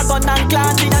me want a gun and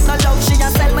clanty. And no love she a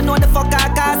sell, me know the fuck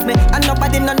I cost me. And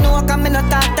nobody no know, cause me no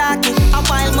talk talky. A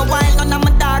while, none of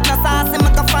my dog no saucy. Me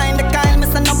can find the Kyle, me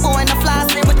say no boy no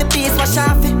flossy. With the piece wash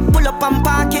off it, pull up and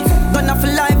park it. Gonna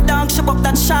for life, dog, she up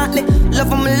that shortly.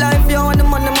 Love of my life, yo, and the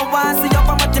money my want. See up,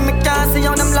 I'm watching me can't see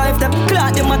on them life. Them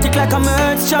clock, them magic like I'm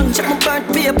earth strong. Check my birth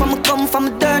paper, me come from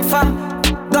a dirt farm.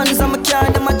 Guns on my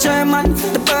car, them a German.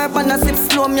 The bourbon I sip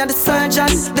slow, me a the surgeon.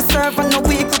 The servant no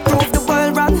weak, we prove the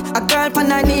world wrong. A girl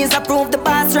on her knees, I prove the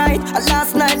boss right.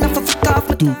 Last night, not for fuck off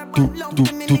my turban.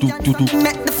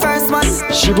 Met the first one.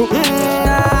 Shibu.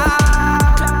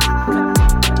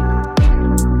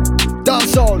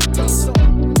 Dancehall.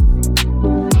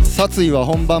 殺意は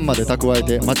本番まで蓄え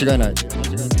て間違いない。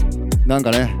なん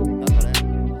かね、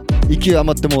勢い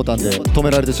余ってもうたんで止め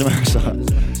られてしまいました。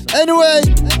Anyway、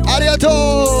ありがとう。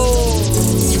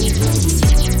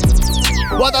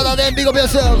What are the name? Big up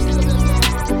yourself.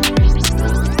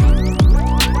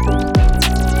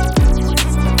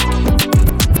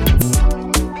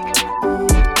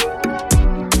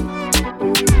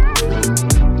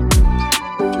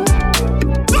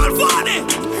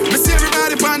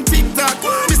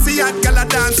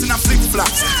 Dance in a flip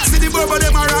flops. See the bubble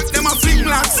them a rock, them a fling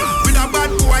blocks. With a bad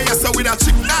boy, yes, so with a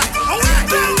chick night.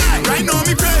 Right now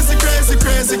me crazy, crazy,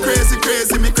 crazy, crazy,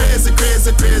 crazy, me crazy,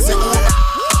 crazy, crazy.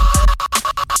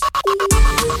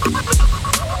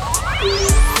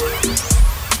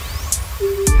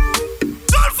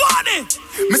 Don't funny.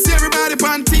 Me see everybody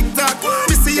on TikTok.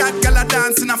 Me see hot gala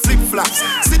dance in a flip flops.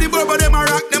 See the bubble them a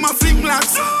rock, them a fling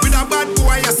blocks. With a bad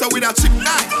boy, yes, so with a chick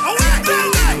night.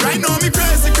 Right now me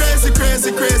crazy, crazy,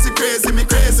 crazy, crazy, crazy, me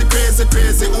crazy, crazy,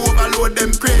 crazy. Overload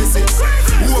them crazy.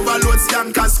 Overload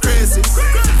scankers crazy.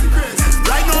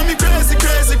 Right now me crazy,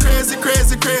 crazy, crazy,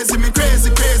 crazy, crazy, me crazy,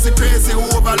 crazy, crazy.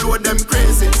 Overload them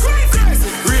crazy.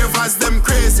 Ravers them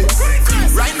crazy.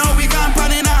 Right now we gone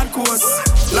pan in hard course.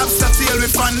 Lobster tail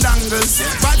with fandangles.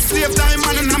 Bad slave time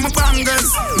man in my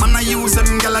bangles. Man I use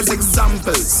them girl as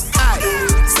examples. Aye.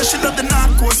 Say she love the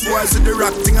North Coast boys with the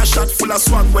rock thing. A shot full of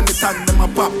swag when they tag them a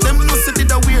pop. Them know say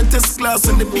did a weird test class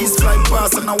when the beast fly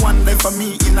past. And I wonder for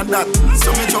me in a that.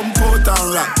 So me jump out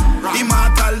and rock.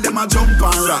 Immortal them a jump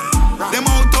and rock. Them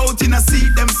out in a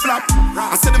seat them flap.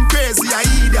 I say them crazy I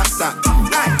eat that.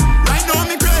 Right now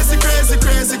me crazy. crazy, crazy,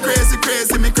 crazy, crazy,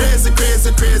 crazy. Me crazy,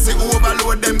 crazy, crazy.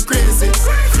 Overload them crazy.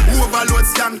 Overload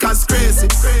skankers crazy,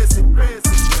 crazy, crazy.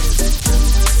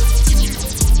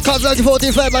 Kazaki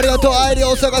 45 ありがとう。アイリ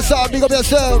大阪さん、ビゴビア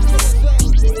ス。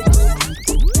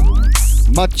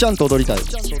まっちゃんと踊りたい。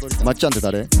まっちゃんって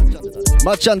誰？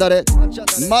まっちゃん誰？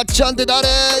まっちゃんって誰？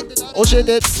教え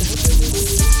て。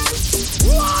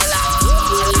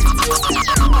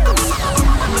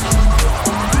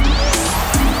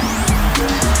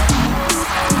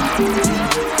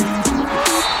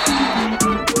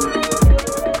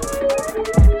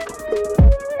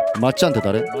まっちゃんって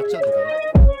誰？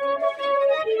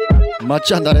まっ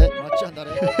ちゃん誰？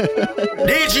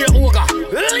 DJ Oga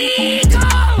リーガ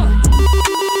ー。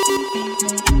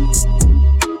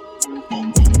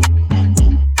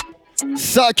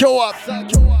さあ今日は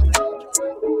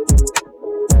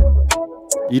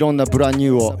いろんなブランニ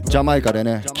ューをジャマイカで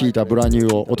ね聞いたブランニュ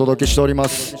ーをお届けしておりま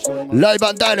す。ライブ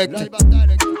&ダイレクト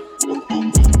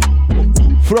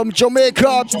from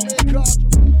Jamaica。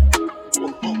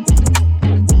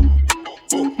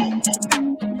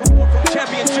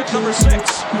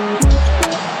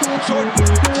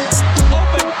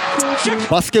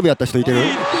バスケ部やった人いてる？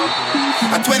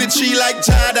 23 like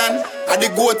Jordan, I the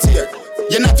goat here.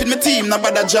 You're not with my team, no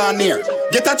bother John here.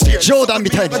 Get a cheer. ジョーダンみ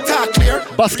たいに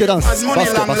バスケダンス。バスケバ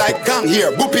スケ。 Like gang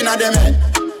here, booping at them head.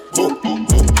 Boop, boop,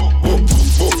 boop,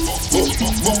 boop, boop,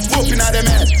 boop, booping at them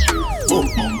head. Boop,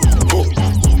 boop,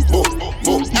 boop,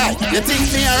 boop. Aye, you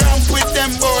think me around with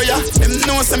them boy? Them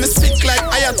know some sick like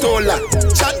Ayatollah.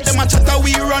 Chat them a chatter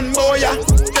we run boy.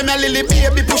 Them a lily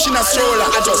baby pushing a stroller.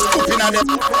 I just booping at them.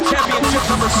 Championship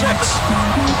number 6.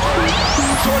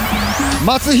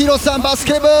 松弘さんバス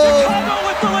ケ部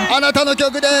あなたの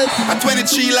曲です。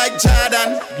 23 like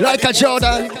Jordan, like a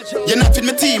Jordan. You're not with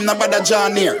my team, no bother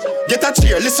John here. Get a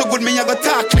cheer, listen good me, you go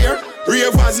talk clear.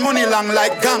 Ravers money long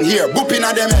like gang here, booping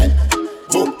at them head.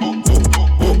 Boop, boop, boop,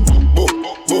 boop, boop,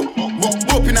 boop, boop,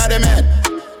 booping at them head.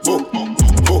 Boop, boop,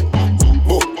 boop,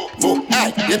 boop, boop.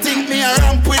 Aye, you think me a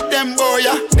ramp with them boy?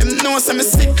 Them know some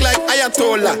sick like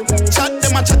Ayatollah. Chat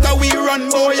them a chatter we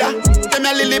run boy. Them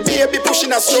a lily baby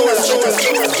pushing a stroller. Ooh,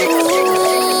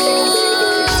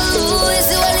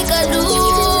 it's what it can do. Ooh,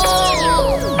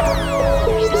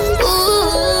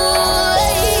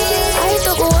 I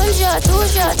took 1 shot, 2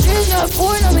 shot, 3 shot,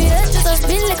 4. Now me head just a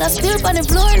spin like a spill on the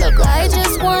floor. Look, I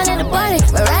just wanted a body,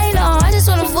 but right now I just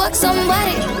wanna fuck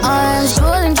somebody. I'm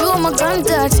scrolling through my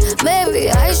contacts, baby.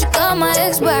 I should call my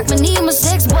ex back. I need my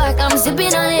sex back. I'm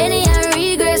sipping on any I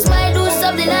regrets. Might do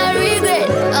something I regret.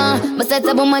 My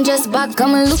setup on my chest back.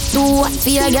 Come and look through what for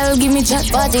your girl. Give me chat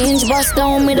 40-inch bust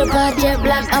down with a part jet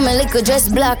black. I'm a liquor dress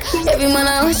black. Every man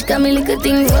I wish got me liquor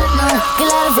things right now.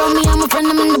 Get out from me, I'm a friend,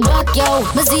 I'm in the back, yo.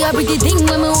 But see a pretty thing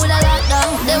when me hold a lock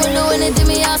down. They will do anything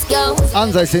me ask, yo.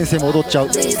 安西先生も踊っちゃう。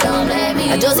 Please don't let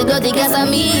me. I just got the gas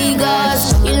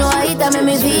amigos. You know I hit that make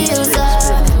me feel sad.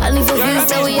 I need to feel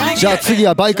so we are. じゃあ次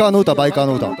はバイカーの歌、バイカー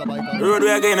の歌。 Road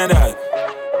way again and that.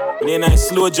 Then I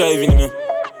slow driving, you know.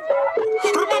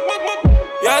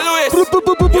 Yeah, Louis.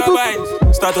 Yeah, bind.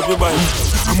 Start up your bind.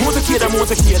 I'm motorcade, I'm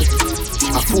motorcade.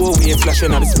 A 4-way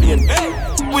flashing on the spin.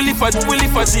 Willie for the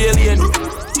alien.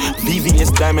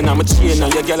 VVS diamond, I'm a chain.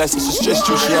 And your girl, I see she stressed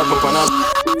you, she have up on her.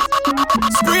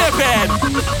 Spray pen.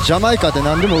 ジャマイカって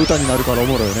何でも歌になるからお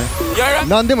もろいよね。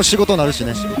何でも仕事になるし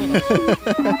ね。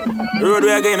Road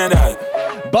way again and that.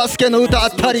 バスケの歌あ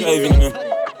ったり、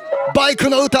バイク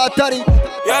の歌あったり。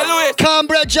カン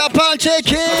ブレジャパンチェ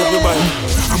キン。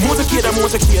I'm motorcade, I'm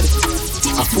motorcade.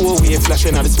 A 4-way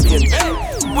flashing on the spin.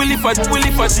 Willie for the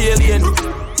alien.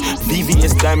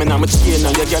 VVS diamond, I'm a chain.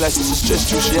 And your girl, I see she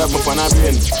stressed you, she have up on her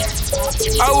brain.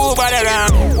 Oh, over the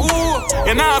ram. Ooh,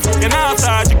 enough,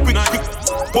 quick.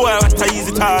 Boy, what a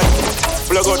easy target.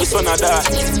 Plug out the sun of that.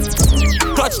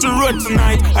 Touch the road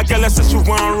tonight. A girl, I said she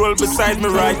wanna roll beside me,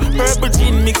 right? Purple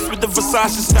jean mixed with the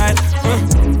Versace style.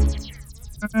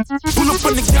 Pull up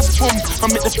on the gas pump, I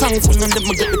make the tank full and then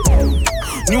I get the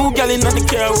new gal in the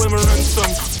car when me run some.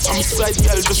 I'm a side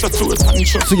gal just a tour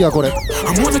tantrum. 次はこれ。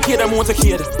 I'm motorcade.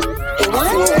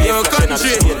 Yo,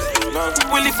 country.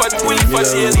 Willie for the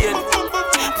alien.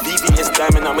 VVS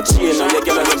diamond, I'm a chain.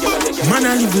 Man,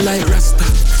 I live like Rasta.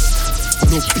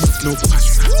 No beef, no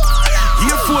pasta.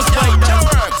 Air Force by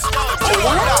JAMAICA.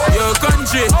 Yo,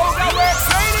 country.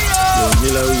 Yo,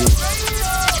 Miller.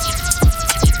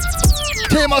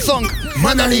 テーマソング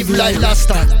Man I live like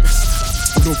Rasta.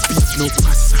 No beef, no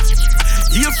pasta.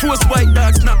 Air Force white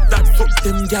dog, snap that. Fuck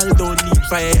them gal, don't need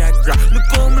Viagra. Look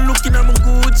how me looking at my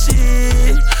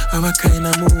Gucci. How kind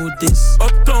of mood this?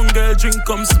 Uptown girl drink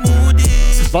come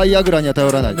smoothies. バイアグラには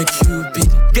頼らない。 Make Cupid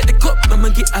get the cup, I'ma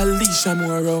get Alicia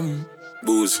more rum.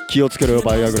 気をつけろよ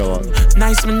バイアグラは。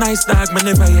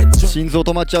心臓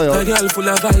止まっちゃうよ。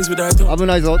危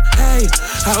ないぞ。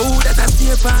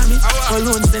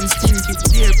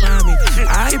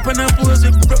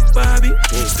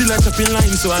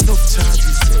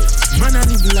Man, I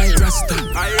live like Rasta.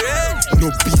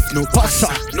 No beef, no pasta.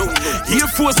 No Air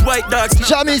Force white dogs.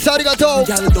 Jamis, arigato.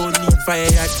 Y'all don't need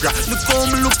Viagra. Look how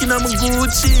I'm looking, I'm a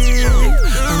Gucci.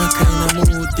 I'm a kind of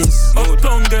mood this.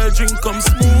 Uptown girl drink come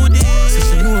smoothie. So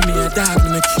she know me a dog,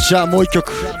 me a じゃあもう一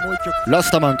曲ラス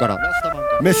タマンから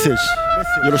メッセー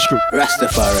ジよろしく。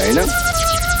 Rastafari, no?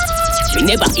 Me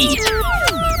never eat.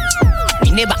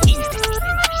 Me never eat.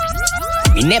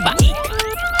 Me never eat.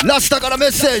 ラスタからメ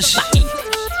ッセージ。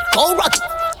コオロ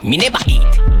ギ、me never eat。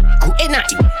食えない、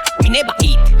me never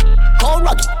eat。コオ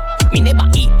ロギ、me never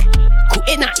eat。食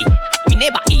えない、me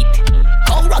never eat。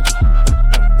コオロギ。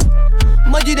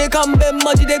マジで勘弁、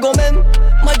マジでごめん。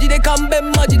マジで勘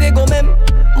弁、マジでごめん。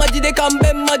マジで勘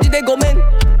弁、マジでごめん。オー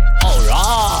ラー。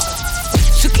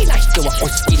好きな人はお好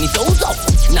きにどうぞ。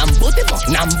なんぼでも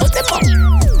なんぼでも。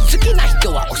好きな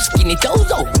人はお好きにどう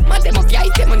ぞ。までも焼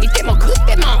いても煮ても食っ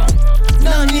ても。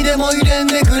何にでも入れん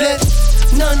でくれ。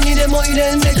何にでも入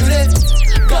れんでくれ。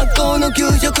学校の給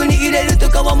食に入れると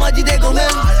かはマジでごめん。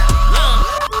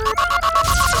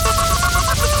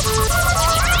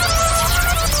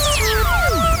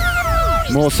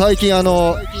もう最近何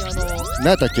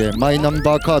やったっけ、マイナン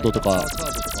バーカードとか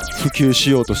普及し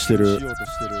ようとしてる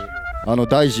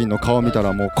大臣の顔見た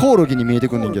らもうコオロギに見えて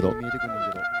くんねんけど、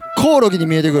コオロギに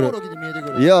見えてくる。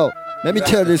Yo, let me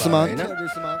tell this man。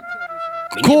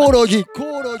コオロギ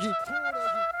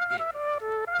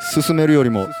進めるより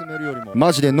も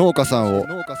マジで農家さんを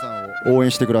応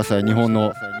援してください。日本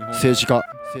の政治家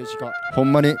ほ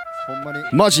んまに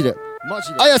マジで。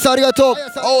あやさんありがとう。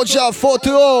オージャー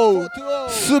420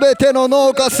すべての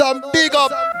農家さんビッグアッ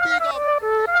プ。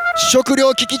食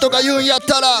糧危機とか言うんやっ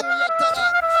たら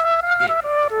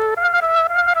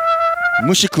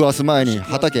虫食わす前に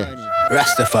畑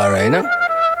Rastafari, no?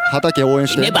 畑応援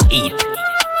して。 Me never eat.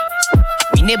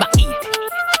 Me never eat.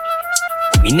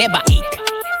 Me never eat.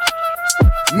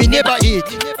 Me never eat.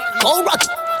 コオロ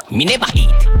ギ Me never eat.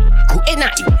 食えな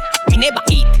い Me never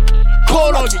eat. コ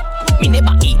オロギ Me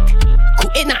never eat.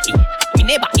 食えない Me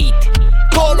never eat.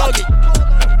 コオロギ。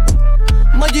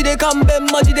マジで勘弁、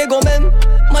マジでごめん。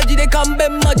マジで勘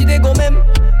弁、マジでごめん。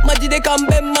マジで勘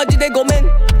弁、マジでごめん。オ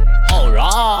ー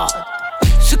ラー。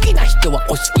好きな人は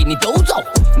お好きにどうぞ。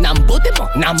なんぼでも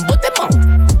なんぼでも。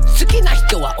好きな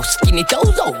人はお好きにど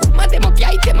うぞ。までも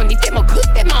焼いても煮ても食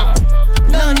っても。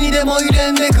何にでも入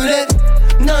れんでくれ。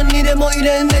何にでも入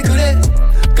れんでくれ。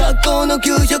学校の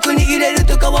給食に入れる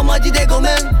とかはマジでご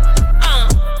めん。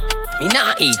みん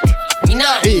な eat みんな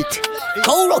eat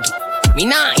コオロギみん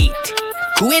な eat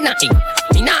食えない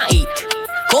みんな eat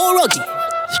コオロギ。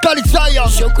光ザイアン。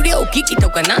食料危機と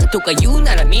かなんとか言う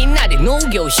ならみんなで農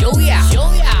業しようや。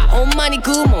ほんまに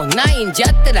食うもんないんじゃ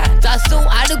ったら雑草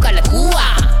あるから食う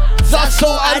わ。雑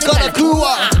草あるから食う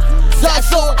わ。雑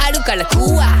草あるから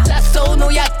食うわ。雑草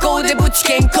の薬効でぶち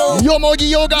健康。よもぎ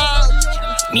ヨガ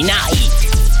みんな eat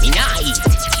みんな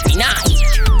eat みんな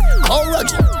eat コオロ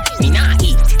ギみんな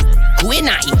eat 食え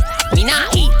ないみんな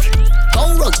eat コ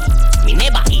オロギみネ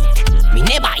バ eat み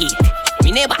ネバ eat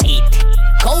みネバ eat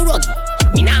コオロギ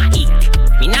みな eat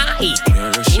みな eat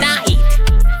みな eat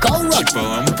コオロギ。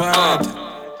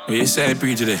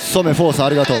ソメフォースあ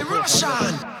りがとう。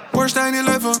Porsche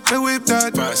 911, me whip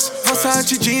that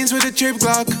Versace jeans with a chip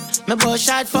Glock. Me push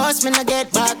out first, me no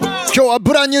get back. 今日は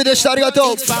ブランニューでした。ありが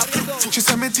とう。 She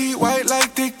said me teeth white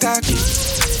like Tic Tac.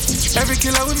 Every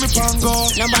killer with me pongo.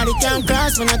 Nobody can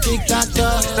cross me no Tic Tac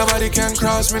toe. Nobody can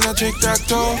cross me no Tic Tac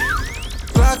toe.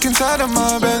 Glock inside of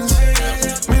my Benz.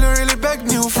 Me no really beg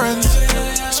new friends.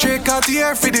 Straight out the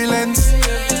air for the lens.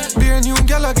 Be a new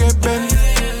gal I get bent.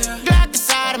 Glock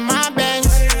inside of my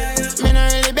Benz. Me no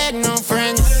really beg no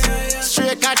friends.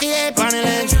 Straight out the air on the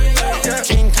lens.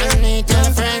 Drink and meet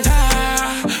your friends.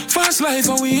 Fast life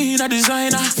and we in a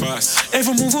designer. Fast.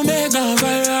 Every move we make on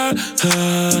viral.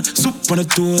 Soup on a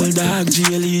tool, dog,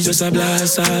 GLE just a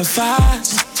blast off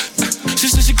fast. She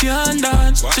said she can't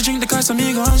dance. She drink the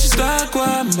Casamigo and she start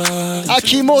one bar.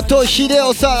 秋元秀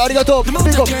夫さんありがとう。ビッグア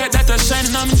ップ。 That are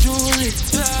shining on my jewelry.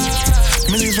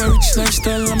 Me live a rich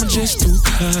lifestyle, I'm just too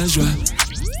casual.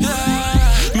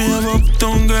 Me have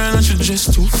uptown girl and she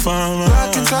just too far.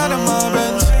 Glock inside of my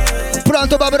Benz. プラン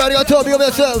トバブルありがとう。Be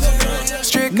yourself.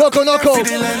 ノコノコ。 Be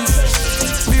a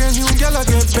new gal I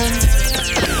get bent.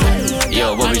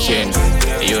 Yo, Bobby Chain,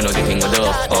 you know the thing of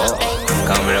dope, oh.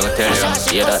 Camera gonna tell you,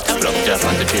 yeah, that flop drop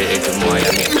on the trail to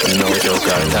Miami. No joke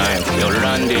all the time. Yo,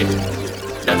 Randy,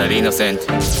 that are innocent.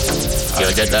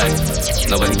 You're just like,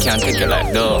 nobody can take your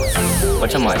life though.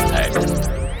 What's my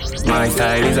style? My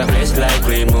style is a fresh like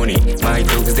lemony. My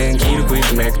dogs then kill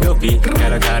quick make dopey.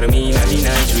 Gotta call me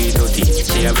 99 sweet OT.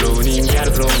 She a browning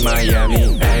girl from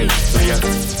Miami. Hey,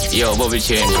 yo, Bobby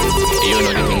Chain, you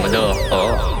know the thing though.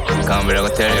 Oh, Canberra go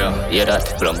tell you. Yeah,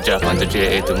 that from Japan to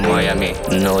JA to Miami.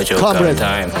 No joke all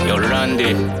time. You're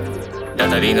Randy.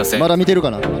 That are innocent. まだ見てるか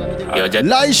な。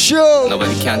来週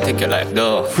Nobody can take your life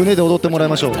though. 船で踊ってもらい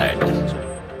ましょう。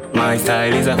My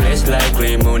style is a fresh like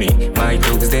lemony. My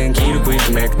dogs then kill quick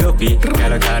make dopey.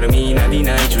 Gotta call me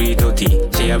 99 sweet OT.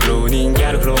 She a browning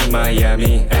girl from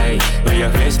Miami. Hey, we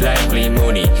are fresh like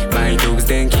lemony. My dogs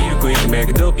then kill quick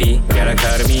make dopey. Gotta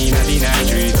call me 99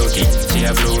 sweet OT. She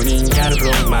a browning girl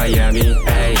from Miami.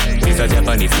 Hey, it's a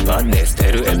Japanese badness.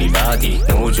 Tell everybody.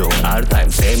 No joke all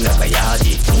time same like a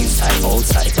yardie. Inside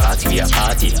outside party we a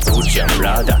party. Put your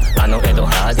brother. I know Edo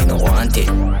Hardy no wanted.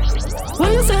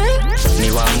 What you say?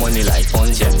 Me want money like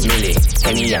Ponja, Millie.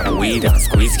 Henny and weed and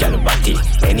squeeze gal body.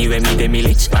 Anyway me de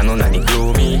millich, I know nani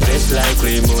grow me. Just like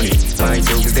lemony. My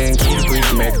dogs then kill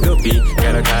quick make dopey.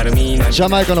 Gotta call me ジャ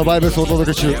マイカのバイブスをお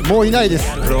届け中。もういないで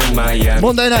す。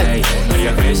問題ない。We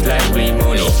are fresh like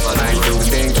lemony. My dogs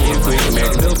then kill quick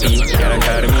make dopey. Gotta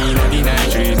call me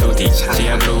 99 sweet OT. She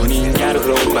a browning girl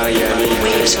from Miami.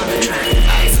 Waves on the track.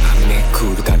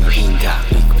 Cool gun hinda.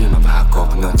 Be my back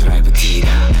up, not drive a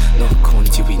dealer. No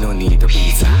country, we no need a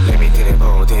visa. Let me tell you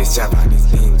about this Japanese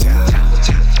ninja.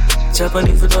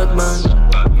 Japanese bad man.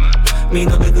 Me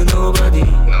no beg nobody.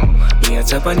 Me a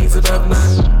Japanese bad man.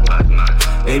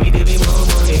 Baby, they be more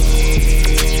money.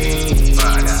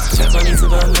 Japanese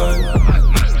bad man.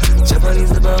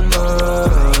 Japanese bad man.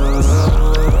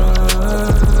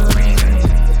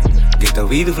 Get a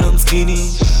weed from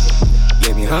skinny.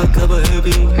 Let me hard cover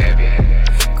heavy.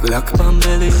 Black palm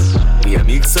belly, we a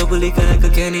mix of liquor like a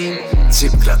canny.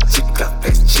 Chip clap,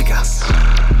 best chica.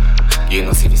 You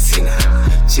know see me sinner.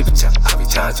 Chip chap, I be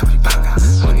charge of the banger.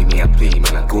 Only me a play,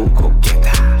 man a go get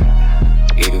her.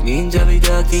 You ninja be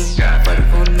darky, but the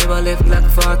phone never left like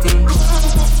 40.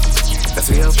 That's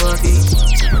where I party.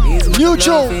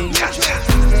 Japanese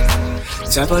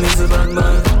Japanese bad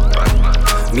man.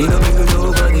 Me no make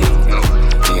nobody.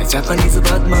 Me a Japanese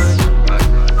bad man.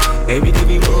 Every day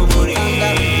be more money.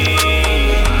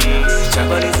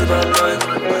 Japanese bad man.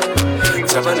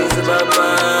 Japanese bad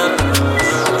man.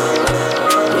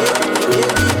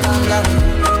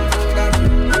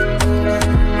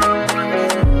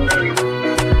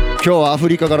今日はアフ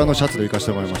リカ柄のシャツで行かせ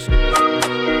てもらいました。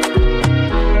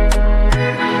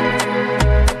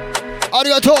あり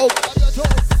がとう。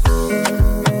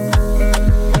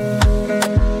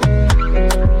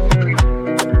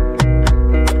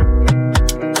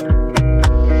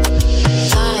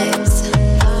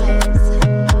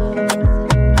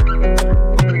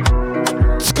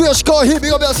Coffee,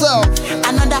 big up yourself.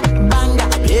 Another banger,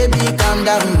 baby, calm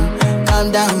down,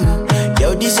 calm down.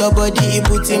 Yo, this your body, it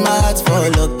puts in my heart for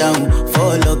lockdown,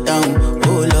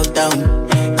 oh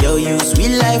lockdown. Yo, you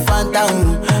sweet life,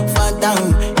 phantom.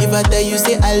 If I tell you,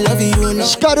 say I love you, no.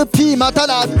 Scarpi,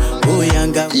 matana. Oh,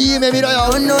 yanga. Ii me miro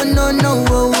yo. Oh, no.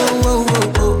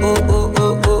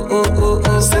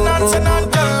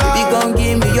 Baby, gon'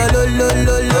 give me your lo.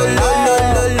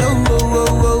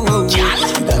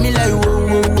 Got me like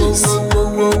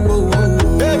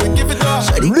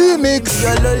Remix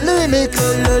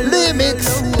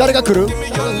誰が来る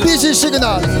BG シグ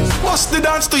ナル What's the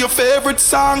dance to your favorite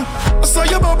song? I saw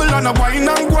you bubble on a wine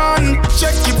and guan.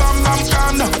 Check your bam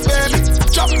calm down, baby.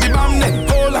 Drop the bam then,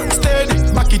 hold on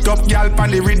steady. Back it up, girl, pan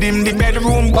the rhythm, the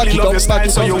bedroom. Back it love up, your style,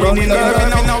 so you winning.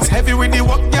 Now heavy with the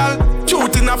work, girl.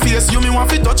 Truth in her face, you me want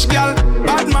to touch, girl.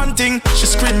 Bad man thing, she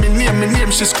scream me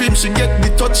name, she scream, she get the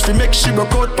touch, fi make she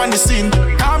broke out pan the scene.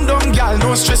 Calm down, girl,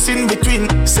 no stress in between.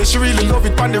 Say she really love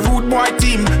it pan the rude boy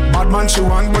team. Bad man she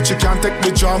want, but she can't take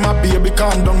the drama. Baby,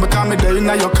 calm down, because me there in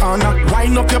your corner.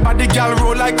 Wind up your body, girl,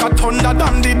 roll like a thunder.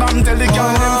 Damn the bam, tell the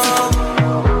girl them.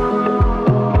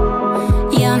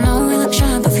 Yeah, I know we look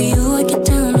shy, but for you I get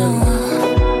down low.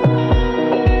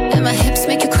 And my hips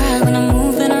make you cry when I'm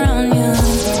moving around you.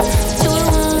 Do it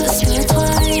once, do it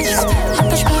twice. I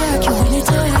push back, you hold me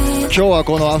tight. 今日は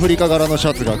このアフリカ柄のシ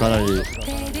ャツがかなり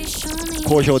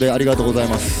好評でありがとうござい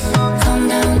ます。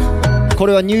こ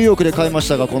れはニューヨークで買いまし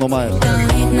たが、この前大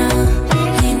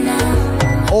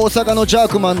阪のジャー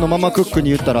クマンのママクックに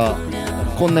言ったら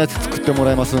こんなやつ作っても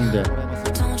らえますんで、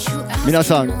皆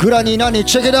さんグラニー何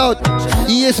チェックイットアウト。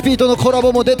 ESP とのコラ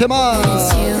ボも出てま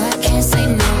す。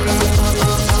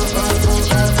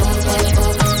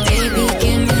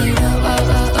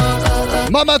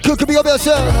ママクックビオベース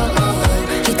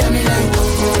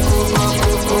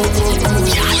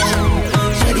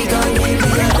Shawty gon' give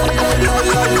me a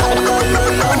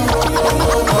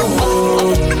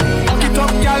Back it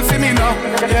up, girl, for me now.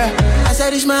 Yeah. As I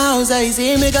reach my house, I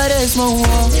see me got a small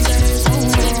wall.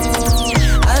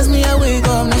 As me I wake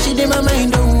up, now she did my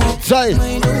mind don't walk. Zai,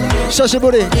 久し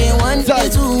ぶり。Zai,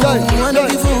 Zai,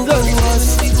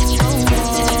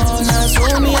 Now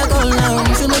show me I go down,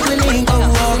 so make me link go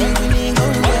walk.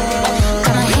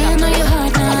 Got my hand on your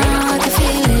heart now, I can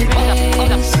feel it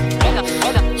race.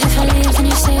 If I leave, then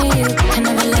you say you can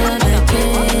never love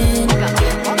again.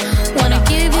 Wanna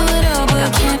give you it all,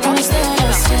 but can't promise that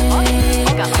I'll stay.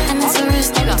 And that's a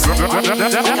risk that I take.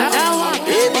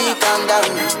 Baby, calm down,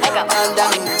 calm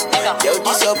down. Yo,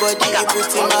 this your body, you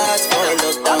put in my heart for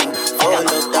lockdown, for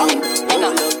lockdown, for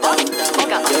lockdown.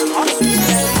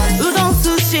 うどん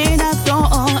寿司納豆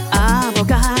アボ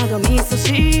カド味噌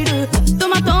汁ト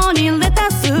マトにレタ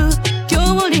スきゅう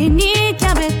りにキ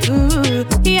ャベツ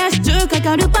冷やし中華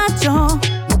カルパッチョ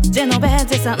ジェノベー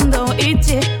ゼサンドイッ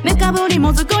チメカブリ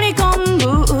もずくり昆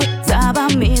布サバ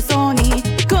味噌煮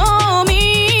込み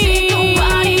ちく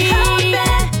わにはんぺ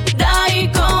大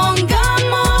根が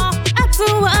も厚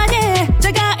揚げじ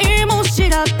ゃがいも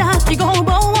白滝ご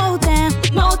ぼう天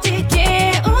もちき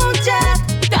うちゃ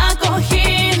タコひ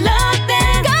ら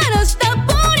からしたっ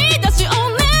ぽりだしお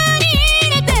ねに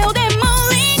入れておでんも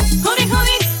りふりふり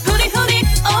ふりふり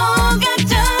おが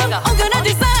ちゃんおからじ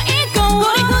最高ふ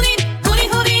りふりふり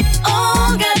ふりお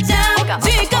がちゃん時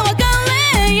間わか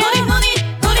れよふりふり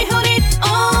ふりふりお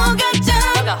がちゃ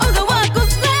んおがわく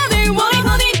すれでふりふ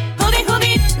りふりふり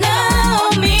な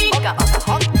おみ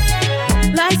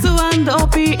ライス&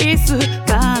ピース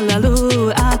カラル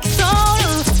ーアキソール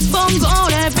ボンゴ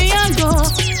レビアンゴ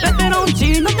ペペロンチ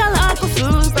ーノタラコスー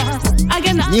パー揚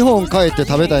げな日本帰って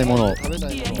食べたいもの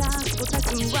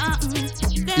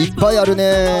いっぱいある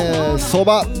ね。そ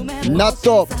ば、納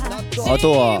豆、あ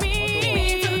とは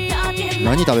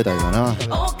何食べたいかな。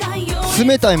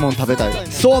冷たいもん食べたい。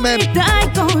そうめん、漬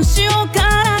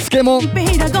物。ジ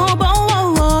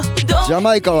ャ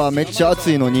マイカはめっちゃ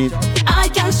暑いのに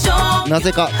な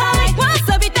ぜか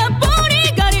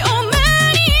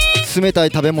冷た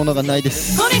い食べ物がないで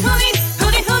す。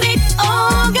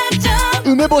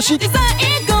梅干し、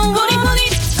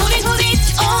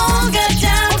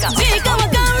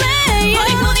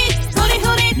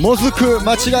もずく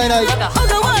間違いない。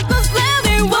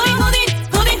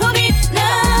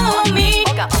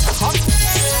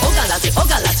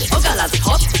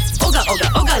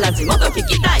オガラジもっと聞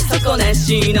きたい底根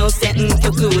市の選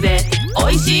曲で美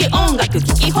味しい音楽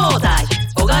聴き放題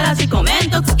オガラジコメ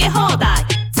ントつけ放題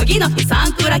次の日サ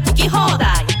ンクラ聴き放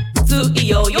題水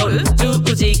曜夜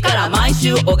19時から毎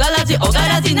週オガラジナイス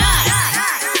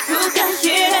フカヒ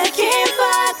レキン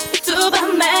パツバ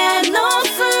メの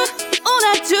巣オ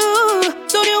ナチュー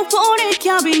トリュフォリキ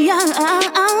ャビア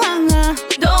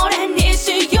どれにし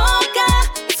ようか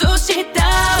寿司食べたい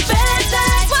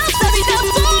わさびたっ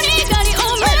ぷりガリオ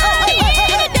メに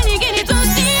手にぎり寿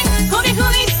司フリフ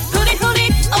リフリフリ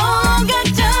オーガ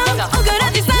チャンオガラ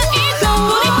ジ最高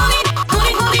フリフリフ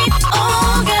リフリオ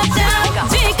ーガチャン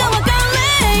時間わか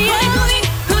れフリ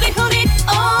フリフリ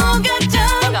オーガチャ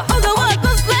ンオガワーク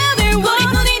スレディフリ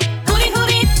フリフリフ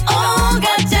リオーガ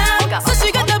チャン寿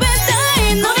司が食べた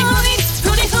いのフリ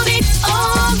フリフリオ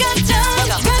ーガチャン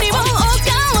ガリもおか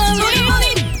わり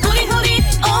フリフリ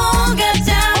オーガ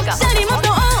チャンシャリもと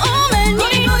多めに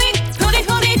フリフ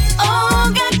リオ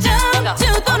ーガチャン中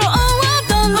トロオー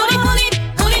トフリフリ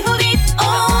フリフリオ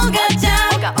ーガチャ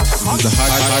ン This is the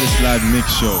hottest live mix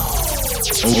show.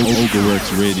 OGAWORKS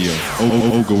Radio.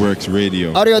 OGAWORKS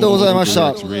Radio. ありがとうございまし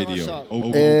た。 Radio.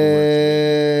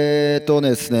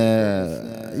 です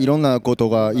ね、いろんなこと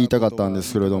が言いたかったんで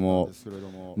すけれども、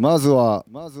まずは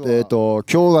今日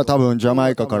が多分ジャマ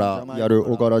イカからや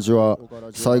るオカラジは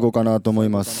最後かなと思い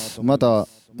ます。また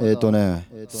サ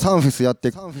ンフェスやっ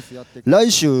て、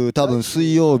来週多分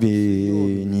水曜日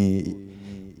に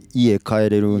家帰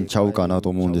れるんちゃうかなと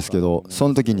思うんですけど、そ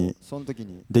の時に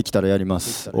できたらやりま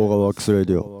す。オーガワークスレ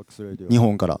ディオ日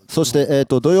本から。そして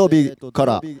土曜日か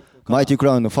らマイティク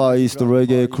ラウンのファーイーストレ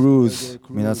ゲエクルーズ、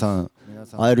皆さん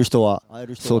会える人は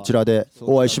そちらで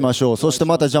お会いしましょう。そして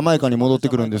またジャマイカに戻って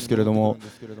くるんですけれども、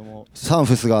サン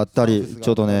フェスがあったり、ち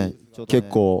ょっとね結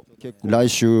構来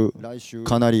週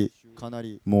かなり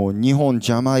もう日本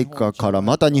ジャマイカから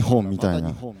また日本みたい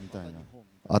な、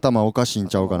頭おかしいん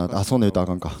ちゃうかな。あ、そんな言うとあ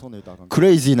かんか。ク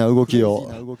レイジーな動きを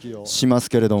します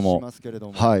けれども、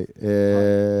はい、ち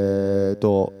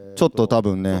ょっと多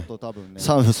分ね、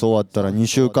サンフェス終わったら2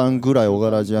週間ぐらいオ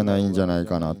ガラジじゃないんじゃない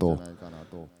かなと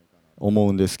思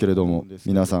うんですけれども、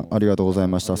皆さんありがとうござい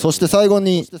ました。そして最後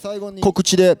に告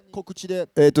知で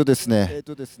ですね、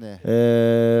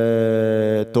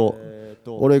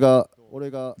俺が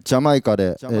ジャマイカ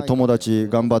で友達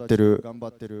頑張ってる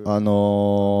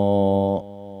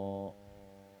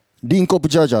リンクオブ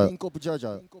ジャージャー、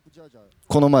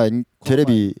この前テレ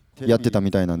ビやってたみ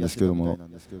たいなんですけども、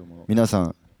皆さ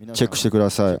んチェックしてく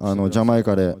ださい。ジャマイ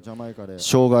カで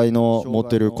障害の持っ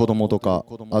てる子供とか、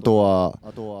あとは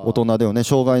大人でね、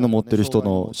障害の持ってる人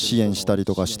の支援したり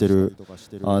とかしてる、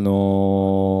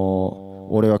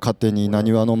俺は勝手にな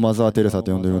にわのマザー・テレサ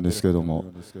と呼んでるんですけども、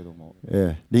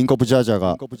リンクオブジャージャー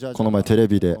がこの前テレ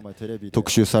ビで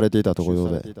特集されていたところ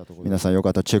で、皆さんよ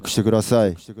かったらチェックしてくださ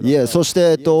い。そし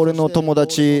て俺の友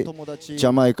達、ジ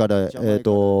ャマイカでジ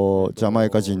ャマイ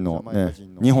カ人のね、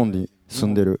日本に住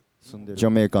んでるジャ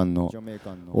メイカンの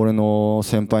俺の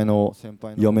先輩の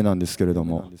嫁なんですけれど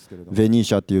も、ベニー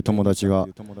シャっていう友達が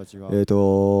気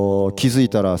づい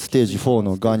たらステージ4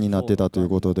のがんになってたという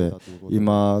ことで、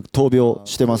今闘病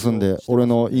してますんで、俺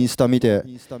のインスタ見て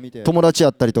友達や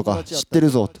ったりとか、知ってる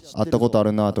ぞ、会ったことあ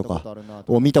るなとか、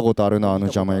見たことあるな、ジ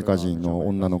ャマイカ人の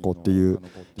女の子っていう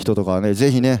人とかね、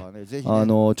ぜひね、ち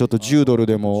ょっと10ドル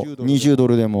でも20ド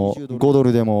ルでも5ド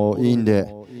ルでもいいんで、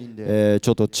ち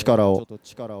ょっと力を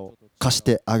貸し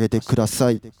てあげてくだ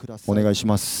さい。お願いし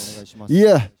ます。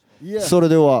それ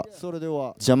では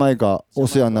ジャマイカお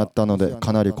世話になったので、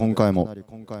かなり今回も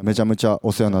めちゃめちゃ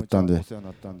お世話になったんで、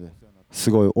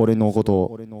すごい俺のこと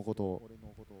を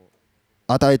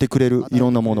与えてくれるいろ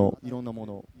んなもの、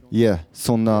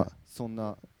そんな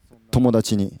友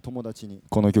達に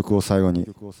この曲を最後に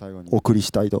お送り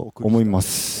したいと思いま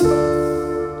す。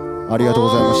ありがとうご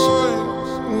ざいました。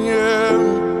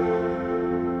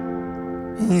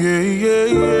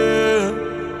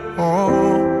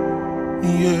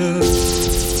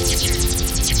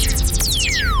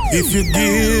If you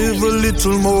give a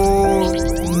little more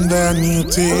than you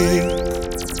take,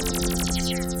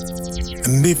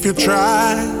 and if you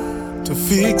try to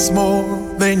fix more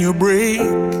than you break,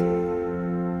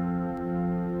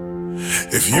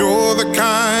 if you're the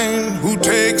kind who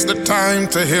takes the time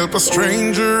to help a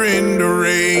stranger in the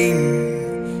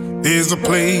rain, there's a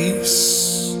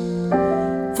place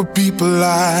for people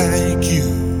like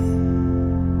you.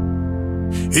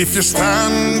 If you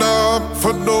stand up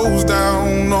for those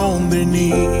down on their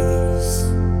knees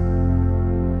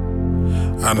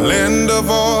and lend a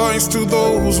voice to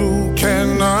those who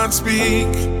cannot speak,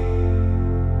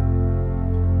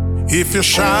 if you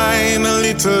shine a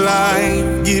little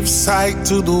light, give sight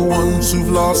to the ones who've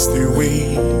lost their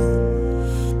way,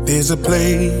 there's a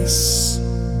place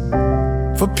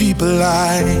for people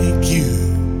like you.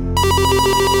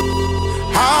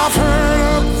 I've heard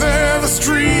up there the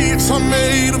streets are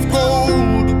made of gold,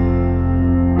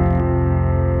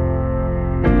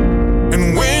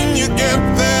 and when you get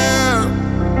there,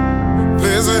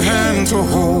 there's a hand to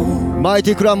hold. マイ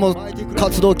ティクランも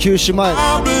活動休止前、フ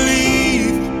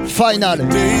ァイナル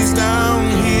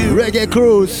レゲエク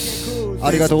ルーズ、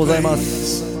ありがとうございま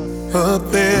す。 Up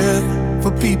there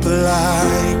for people like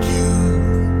you.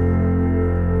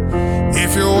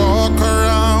 If you walk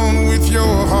around with your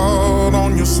heart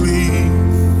on your sleeve,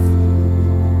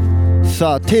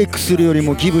 さあテイクするより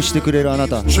もギブしてくれるあな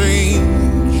た、 change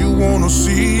you wanna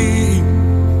see,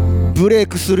 ブレイ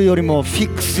クするよりもフィ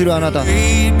ックスするあなた、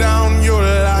 lay down your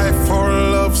life for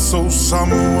love so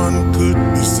someone could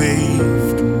be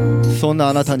saved. そんな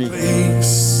あなたにい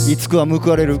つかは報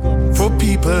われる For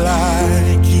people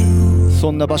like you.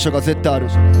 そんな場所が絶対ある。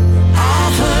 I've heard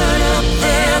up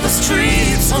there the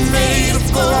streets are made of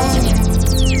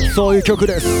gold. そういう曲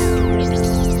です。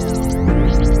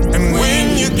 And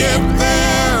when you get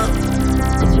there,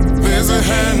 there's a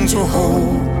hand to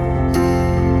hold.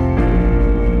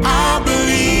 I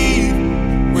believe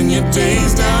when your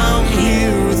days down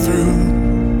here are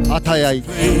through, あたやい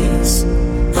place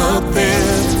up there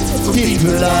for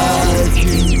people like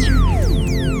you.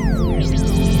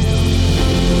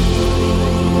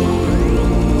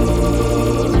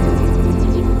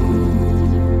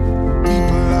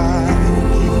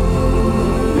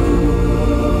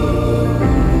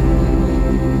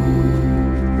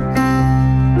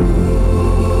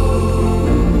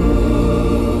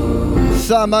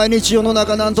「さあ毎日世の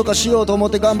中なんとかしようと思っ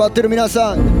て頑張ってる皆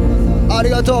さん、あり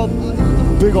がとう。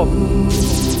ビッグアップ。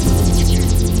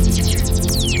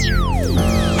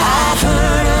 I've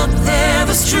heard up there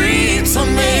the streets are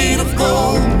made of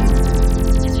gold,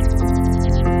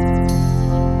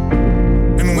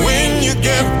 and when you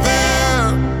get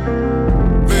there,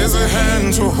 there's a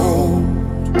hand to hold.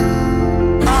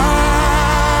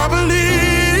 I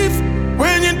believe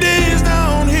when your days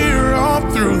down here are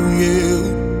through, yeah,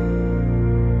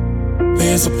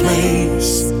 there's a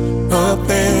place up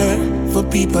there for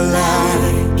people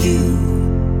like you.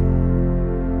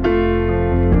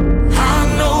 I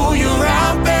know you're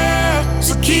out there,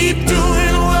 so keep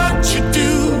doing what you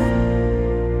do.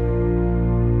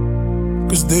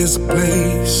 'Cause there's a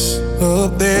place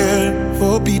up there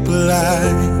for people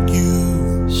like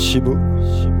you. 渋。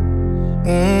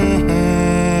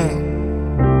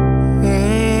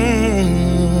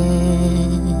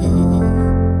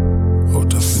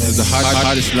It's the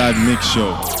hottest live mix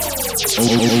show.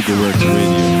 OGAWORKS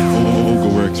Radio.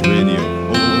 OGAWORKS Radio.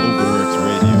 OGAWORKS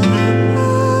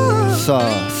Radio. さあ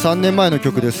3年前の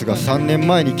曲ですが、3年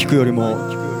前に聴くよりも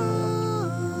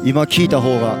今聴いた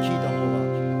方が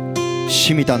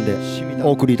染みたんで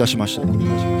お送りいたしました。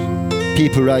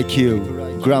 People Like You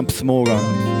グランプスモーガン。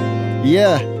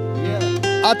 Yeah、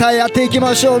 あたやっていき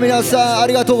ましょう。皆さんあ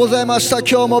りがとうございました。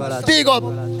今日もビッグアップ。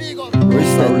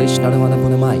オリジナルワナポ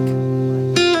ネマイク。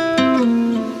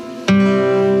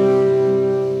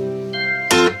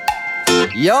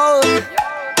Yo,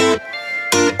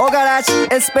 OGAWORKS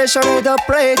especially the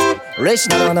plate.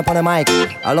 Original on the mic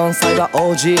alongside the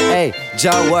OGA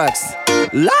JAMAICA.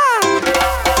 La.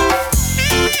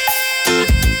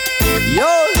 Yo.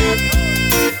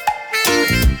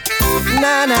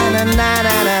 Na na na na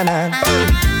na na na.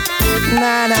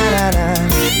 Na na na na.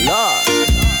 La.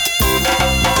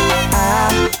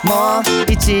 もう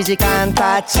1時間経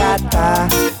っちゃった。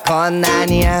こんな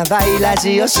にヤバいラ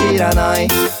ジオ知らない。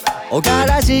おが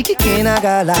らじ聞きな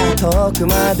がら遠く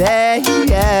まで、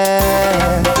yeah、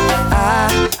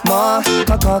もう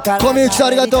ここからコミュニティあ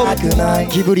りがとう。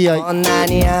ギブリアイ。こんな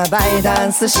にヤバいダ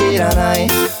ンス知らない。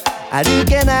歩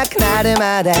けなくなる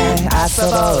まで遊ぼ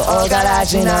うおがら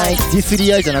じない。ディス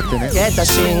リアイじゃなくてね、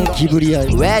ギブリア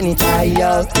イ。上に太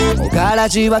陽、おがら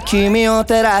じは君を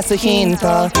照らすヒン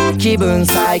ト。気分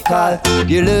最高、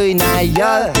ゆるい内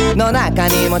容の中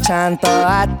にもちゃんと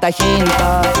あったヒント。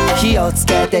火をつ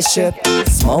けてシュッ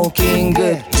スモーキン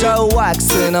グ、ジョーワック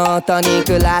スの音に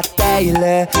食らってい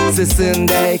る。進ん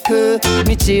でいく道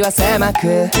は狭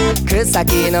く、草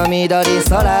木の緑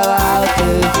空は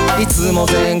青く、いつも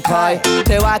全開っ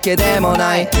てわけでも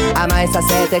ない。甘えさ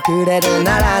せてくれる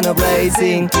ならのブレイ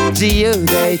ジング、自由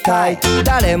でいたい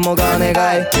誰もが願い。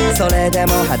それで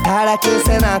も働く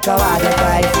背中はで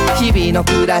かい。日々の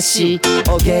暮らし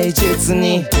を芸術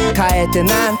に変えて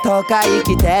なんとか生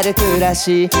きてる暮ら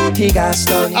し。東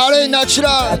と西、あれナチュ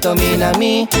ラルと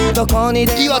南、どこに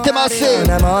でもあるよう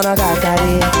な物語。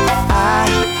ああ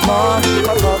もう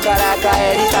ここから帰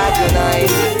りたくない。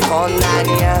こんな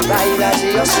にヤバいラジ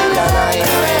オ知らない。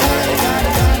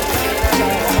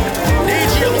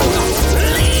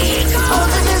おか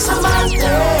げさまで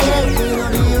祈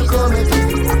りを込めて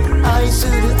愛す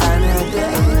るあなたへ。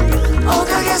おか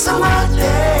げさまで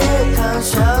感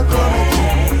謝を込めて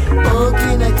大き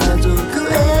な家族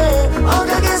へ。おか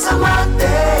げさまで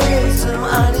いつもあ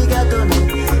りがとうね。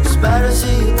素晴らしい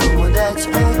友達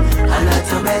へ改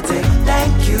めて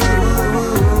Thank you。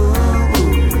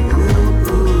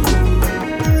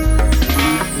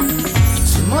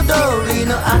通り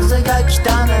の朝が来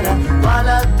たなら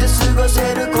笑って過ごせ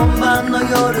る今晩の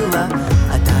夜は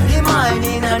当たり前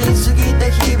になりすぎた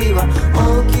日々は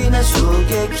大きな衝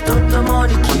撃ととも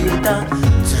に消えた。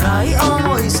辛い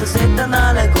思いさせた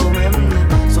ならごめんね。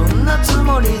そんなつ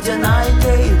もりじゃない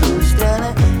けどして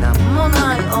ね。なんも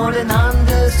ない俺なん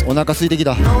です。お腹空いてき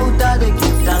た。の歌でき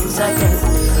たんさけ。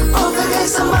おかげ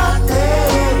さまで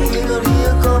祈りを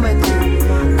込めて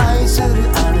愛する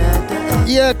あなたへ。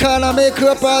いや、からメイク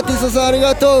アップアーティストさんあり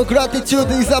がとう。Gratitude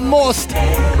is the most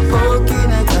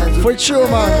for sure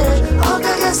man。 お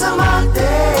かげさまで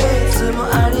いつも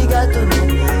ありがとうね。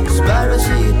素晴らしい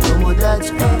友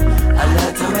達へ改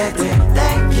めて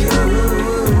Thank you。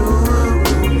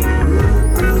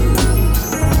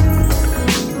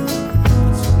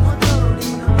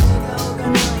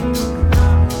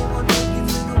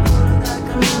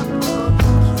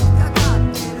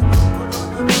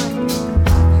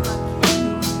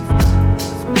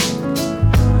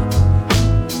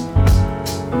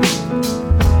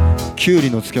 きゅう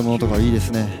りの漬物とかいいです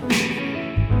ね。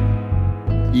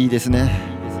いいですね。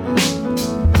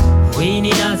不意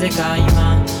になぜか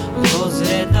今訪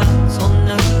れたそん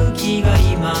な空気が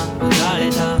今流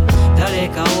れた。誰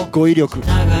かを語彙力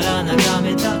ながら眺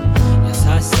めた優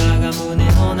しさが胸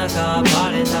の中バ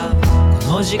レた。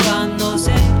この時間のせ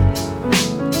い、こ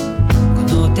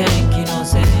の天気の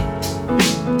せい、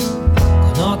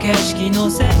この景色の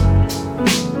せい、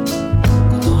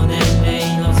この年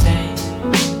齢のせい。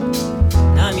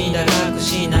涙隠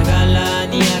しながら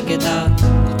にやけた言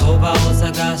葉を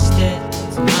探して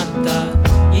詰まった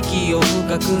息を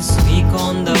深く吸い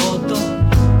込んだ音。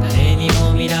誰にも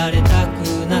られたく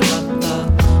なかった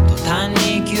途端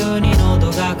に急に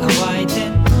喉が渇いて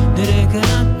ぬるく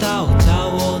なったお茶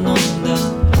を飲んだ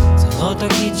その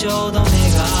時ちょうど目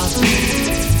が合って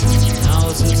鼻を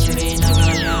すすりなが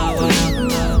ら笑っ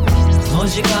たこの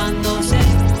時間のせい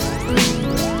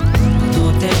こ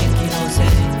の天気のせい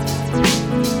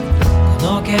こ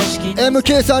の景色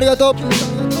MK さんありがとう。この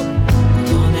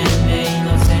年齢の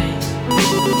せい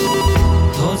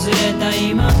訪れた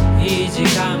今いい時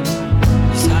間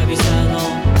久々の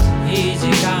いい時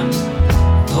間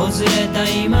訪れた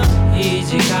今いい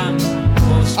時間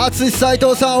淳斉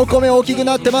藤さんお米大きく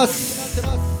なってます。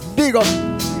ビーゴ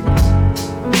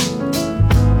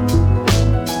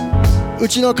う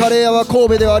ちのカレー屋は神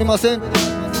戸ではありません。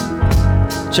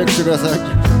チェックしてください。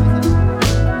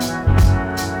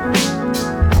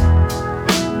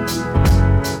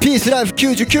ピースライフ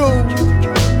99。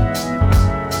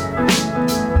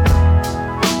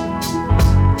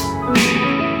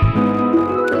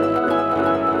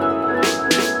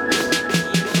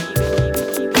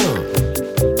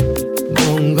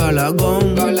ゴンガラゴ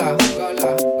ンガラ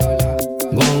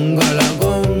ゴンガラ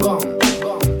ゴンゴン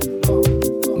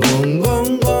ゴンゴ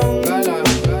ンゴンガラ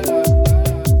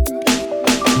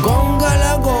ゴンガ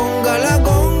ラゴンガラ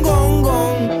ゴンゴンゴ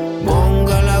ンゴン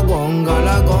ガラゴンガ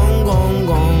ラゴンゴン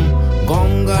ゴンゴ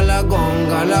ンガラゴン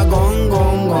ガラゴンゴ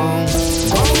ンゴン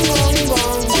ゴンゴンゴ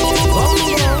ンゴ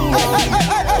ンゴン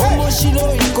面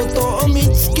白いことを見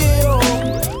つけよ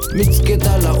う見つけ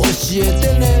たら教え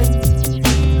てね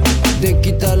で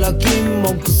きたら金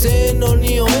木犀の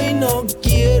匂いの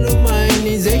消える前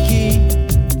にぜひ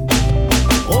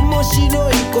面白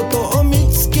いことを見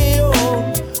つけよ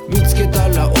う見つけた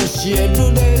ら教え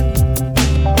るね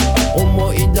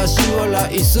思い出し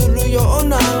笑いするよう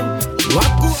な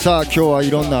さあ今日はい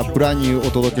ろんなブランニュー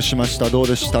お届けしました。どう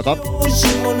でしたか？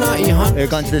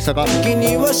感じでしたか？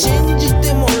君は信じ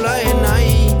てもらえない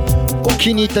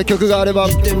気に入った曲があれば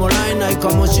見てもらえないか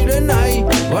もしれない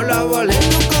笑われる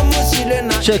かもしれ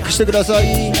ないチェックしてくださ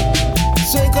い。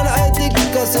それからあえて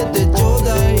聞かせてちょう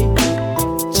だい違う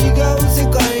世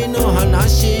界の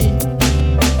話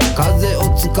風を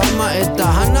捕まえた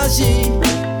話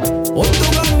音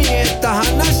が見えた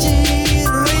話リ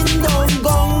ンドンゴ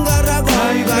ンガラゴン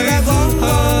ガラゴンゴン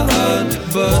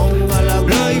ゴンガラゴン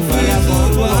ガラゴ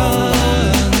ンゴン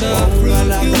ガ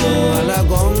ラゴンガラ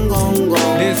ゴンゴンゴン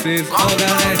This is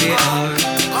already out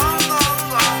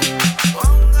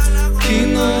昨日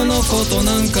のこと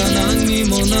なんか何に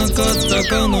もなかった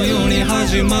かのように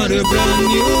始まる Brand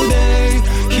new day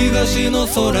東の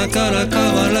空から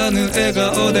変わらぬ笑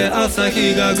顔で朝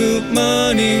日がグッマ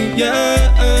ーニング、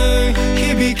yeah、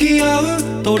響き合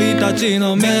う鳥たち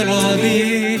のメロ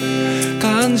ディー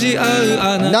感じ合う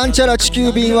あなたなんちゃら地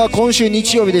球便は今週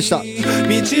日曜日でした。リン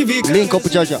クオップ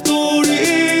ジャージャー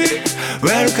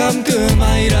Welcome to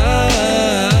my life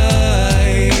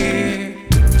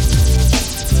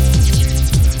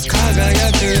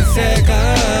輝く世界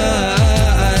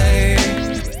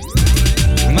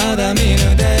まだ見ぬ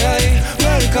出会い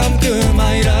Welcome to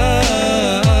my life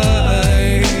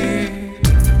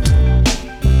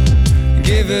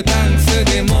Give thanks to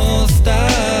the most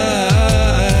high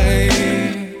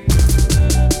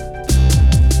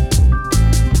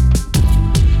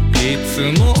いつ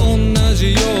も同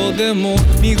じようでも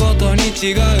見事に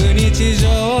違う日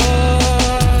常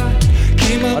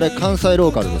あれ関西ロ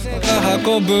ーカルですか？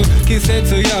運ぶ季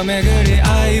節や巡り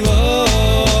愛を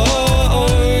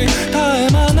絶え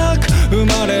間なく生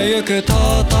まれゆく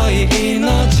尊い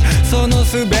命その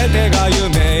全てが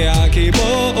夢や希望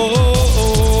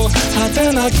果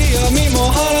てなき闇も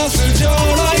晴らす将来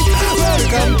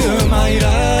Welcome to my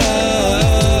life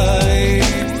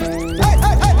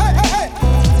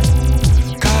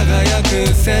輝く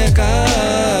世界、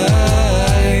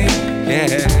yeah、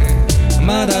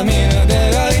まだ見ぬ出会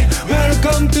い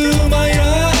Welcome to my life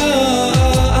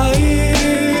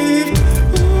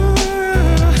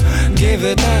Give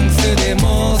thanks to the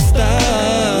most high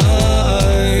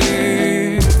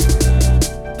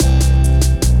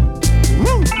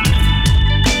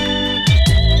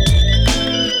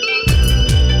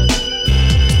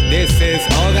This is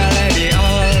already all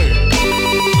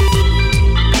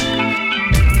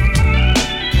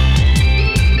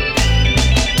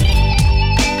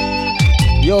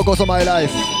ようこそマイライ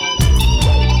フ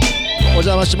お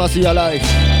邪魔しますやライフ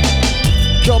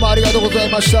今日もありがとうござ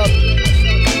いました。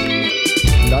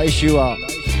来週は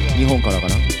日本からか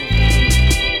な。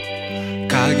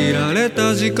限られ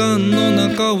た時間の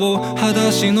中を裸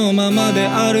足のままで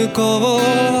歩こ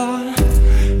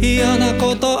う嫌な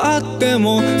ことあって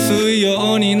も水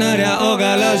曜になりゃオ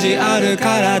ガラジある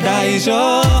から大丈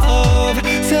夫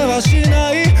世話し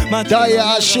ないダイ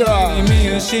ヤ・アシュラー見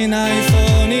失いそ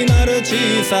うになる小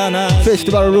さなフェス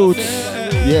ティバルルーツ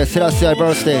イエスセラスアイ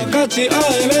バースデー勝ち合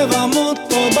えればもっと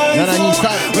倍増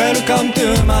Welcome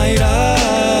to my life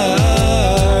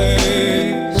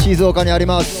静岡にあり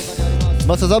ます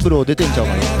正三郎出てんちゃう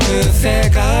かな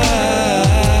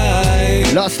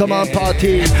ラストマンパー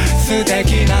ティー素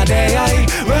敵な出会い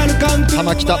Welcome to my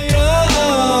life 浜北チェケ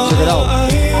ラオ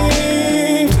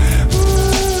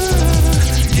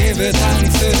Give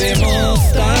thanks to the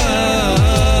most high.Life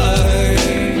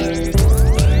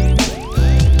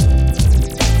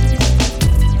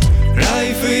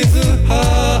is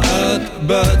hard,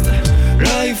 but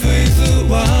life is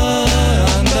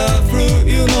wonderful,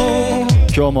 you know.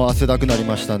 今日も汗だくなり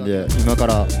ましたんで今か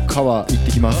ら川行っ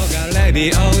てきます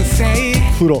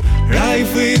風呂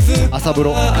朝風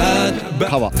呂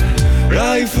川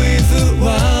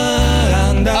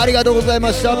ありがとうござい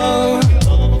ました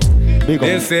ビゴ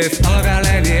This is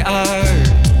Ogalady Art.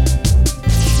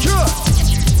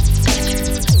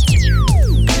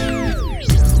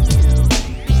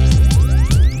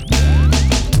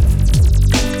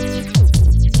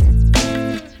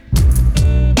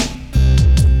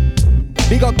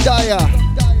ビッグアップダイヤ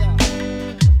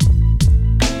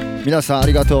皆さんあ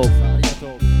りがとう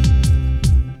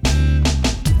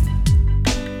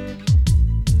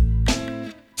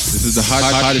This is the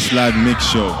hottest live mix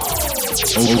show.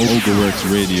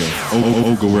 OGAWORKS Radio.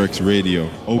 OGAWORKS Radio.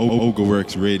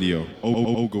 OGAWORKS Radio.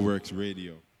 OGAWORKS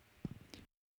Radio.